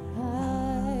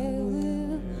 I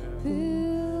will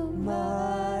build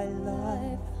my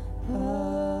life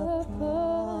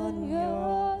upon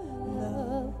your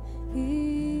love.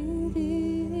 It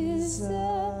is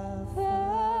a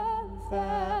firm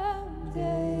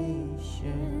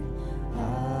foundation.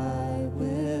 I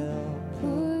will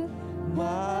put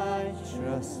my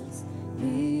trust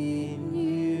in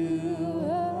you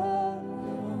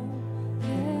alone,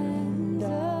 and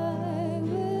I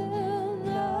will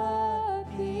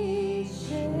not be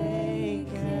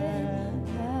shaken.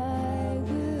 I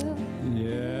will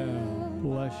Yeah.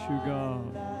 Bless you,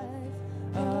 God.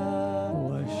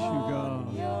 Bless you, God.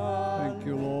 Thank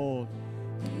you, Lord.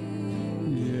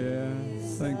 Yeah.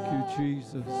 Thank you,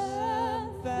 Jesus.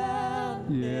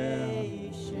 Yeah.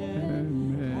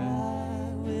 Amen. I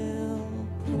will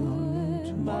Put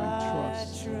put my my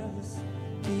trust. trust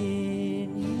in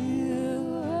you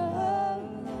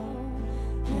alone,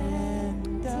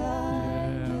 and I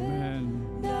Yeah, amen.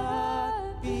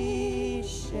 not be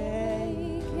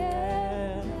shaken.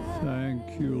 Thank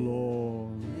you,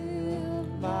 Lord.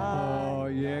 Oh,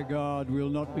 yeah, God, we'll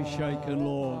not be shaken,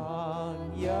 Lord.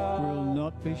 We'll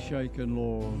not be shaken,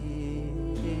 Lord.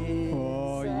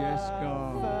 Oh, yes,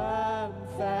 God.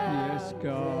 Yes,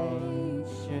 God.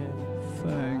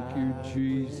 Thank you,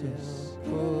 Jesus.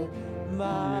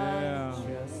 Yeah.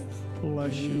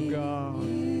 Bless you, God.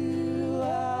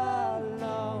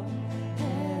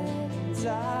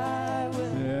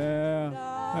 Yeah.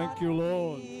 Thank you,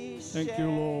 Lord. Thank you,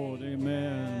 Lord.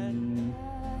 Amen.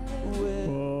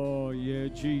 Oh, yeah,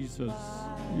 Jesus.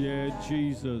 Yeah,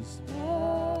 Jesus.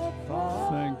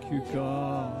 Thank you,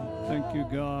 God. Thank you,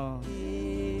 God.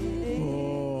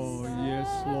 Oh, yes.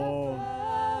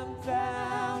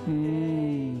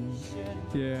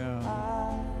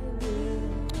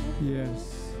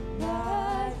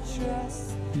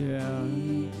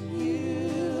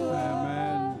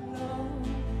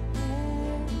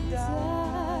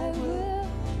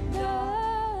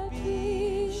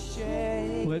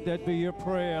 Let that be your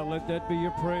prayer. Let that be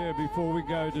your prayer before we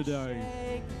go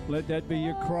today. Let that be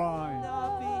your cry.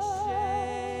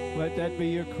 Let that be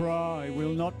your cry.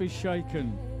 We'll not be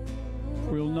shaken.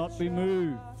 We'll not be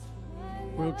moved.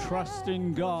 We'll trust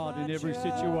in God in every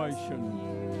situation.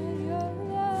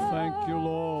 Thank you,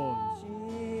 Lord.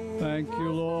 Thank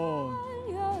you, Lord.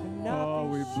 Oh,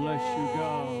 we bless you,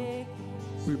 God.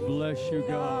 We bless you,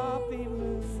 God. We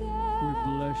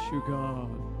bless you,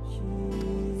 God.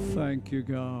 Thank you,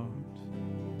 God.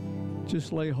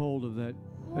 Just lay hold of that.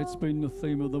 That's been the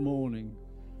theme of the morning.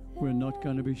 We're not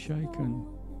going to be shaken.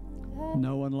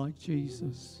 No one like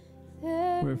Jesus.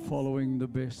 We're following the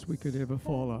best we could ever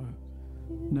follow.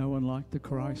 No one like the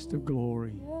Christ of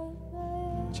glory.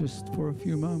 Just for a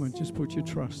few moments, just put your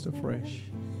trust afresh.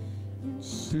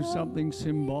 Do something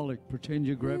symbolic. Pretend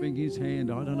you're grabbing his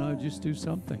hand. I don't know, just do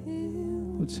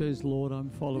something that says, Lord, I'm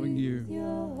following you.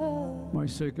 My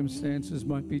circumstances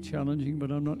might be challenging,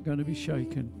 but I'm not going to be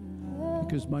shaken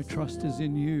because my trust is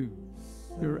in you.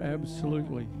 You're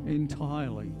absolutely,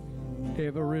 entirely,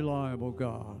 ever reliable,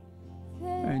 God.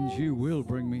 And you will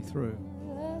bring me through.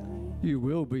 You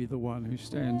will be the one who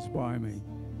stands by me.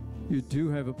 You do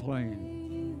have a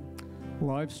plan.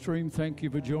 Live stream, thank you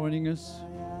for joining us.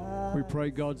 We pray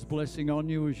God's blessing on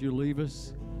you as you leave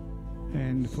us.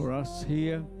 And for us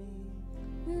here,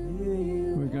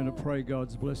 we're going to pray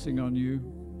God's blessing on you.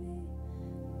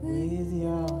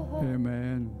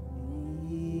 Amen.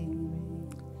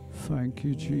 Thank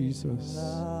you, Jesus.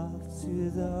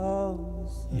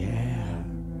 Yeah.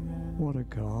 What a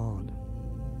God.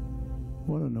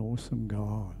 What an awesome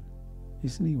God.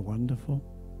 Isn't he wonderful?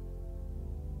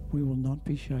 We will not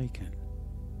be shaken.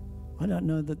 I don't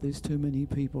know that there's too many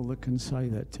people that can say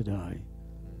that today.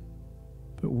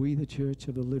 But we, the Church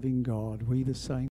of the Living God, we the saints,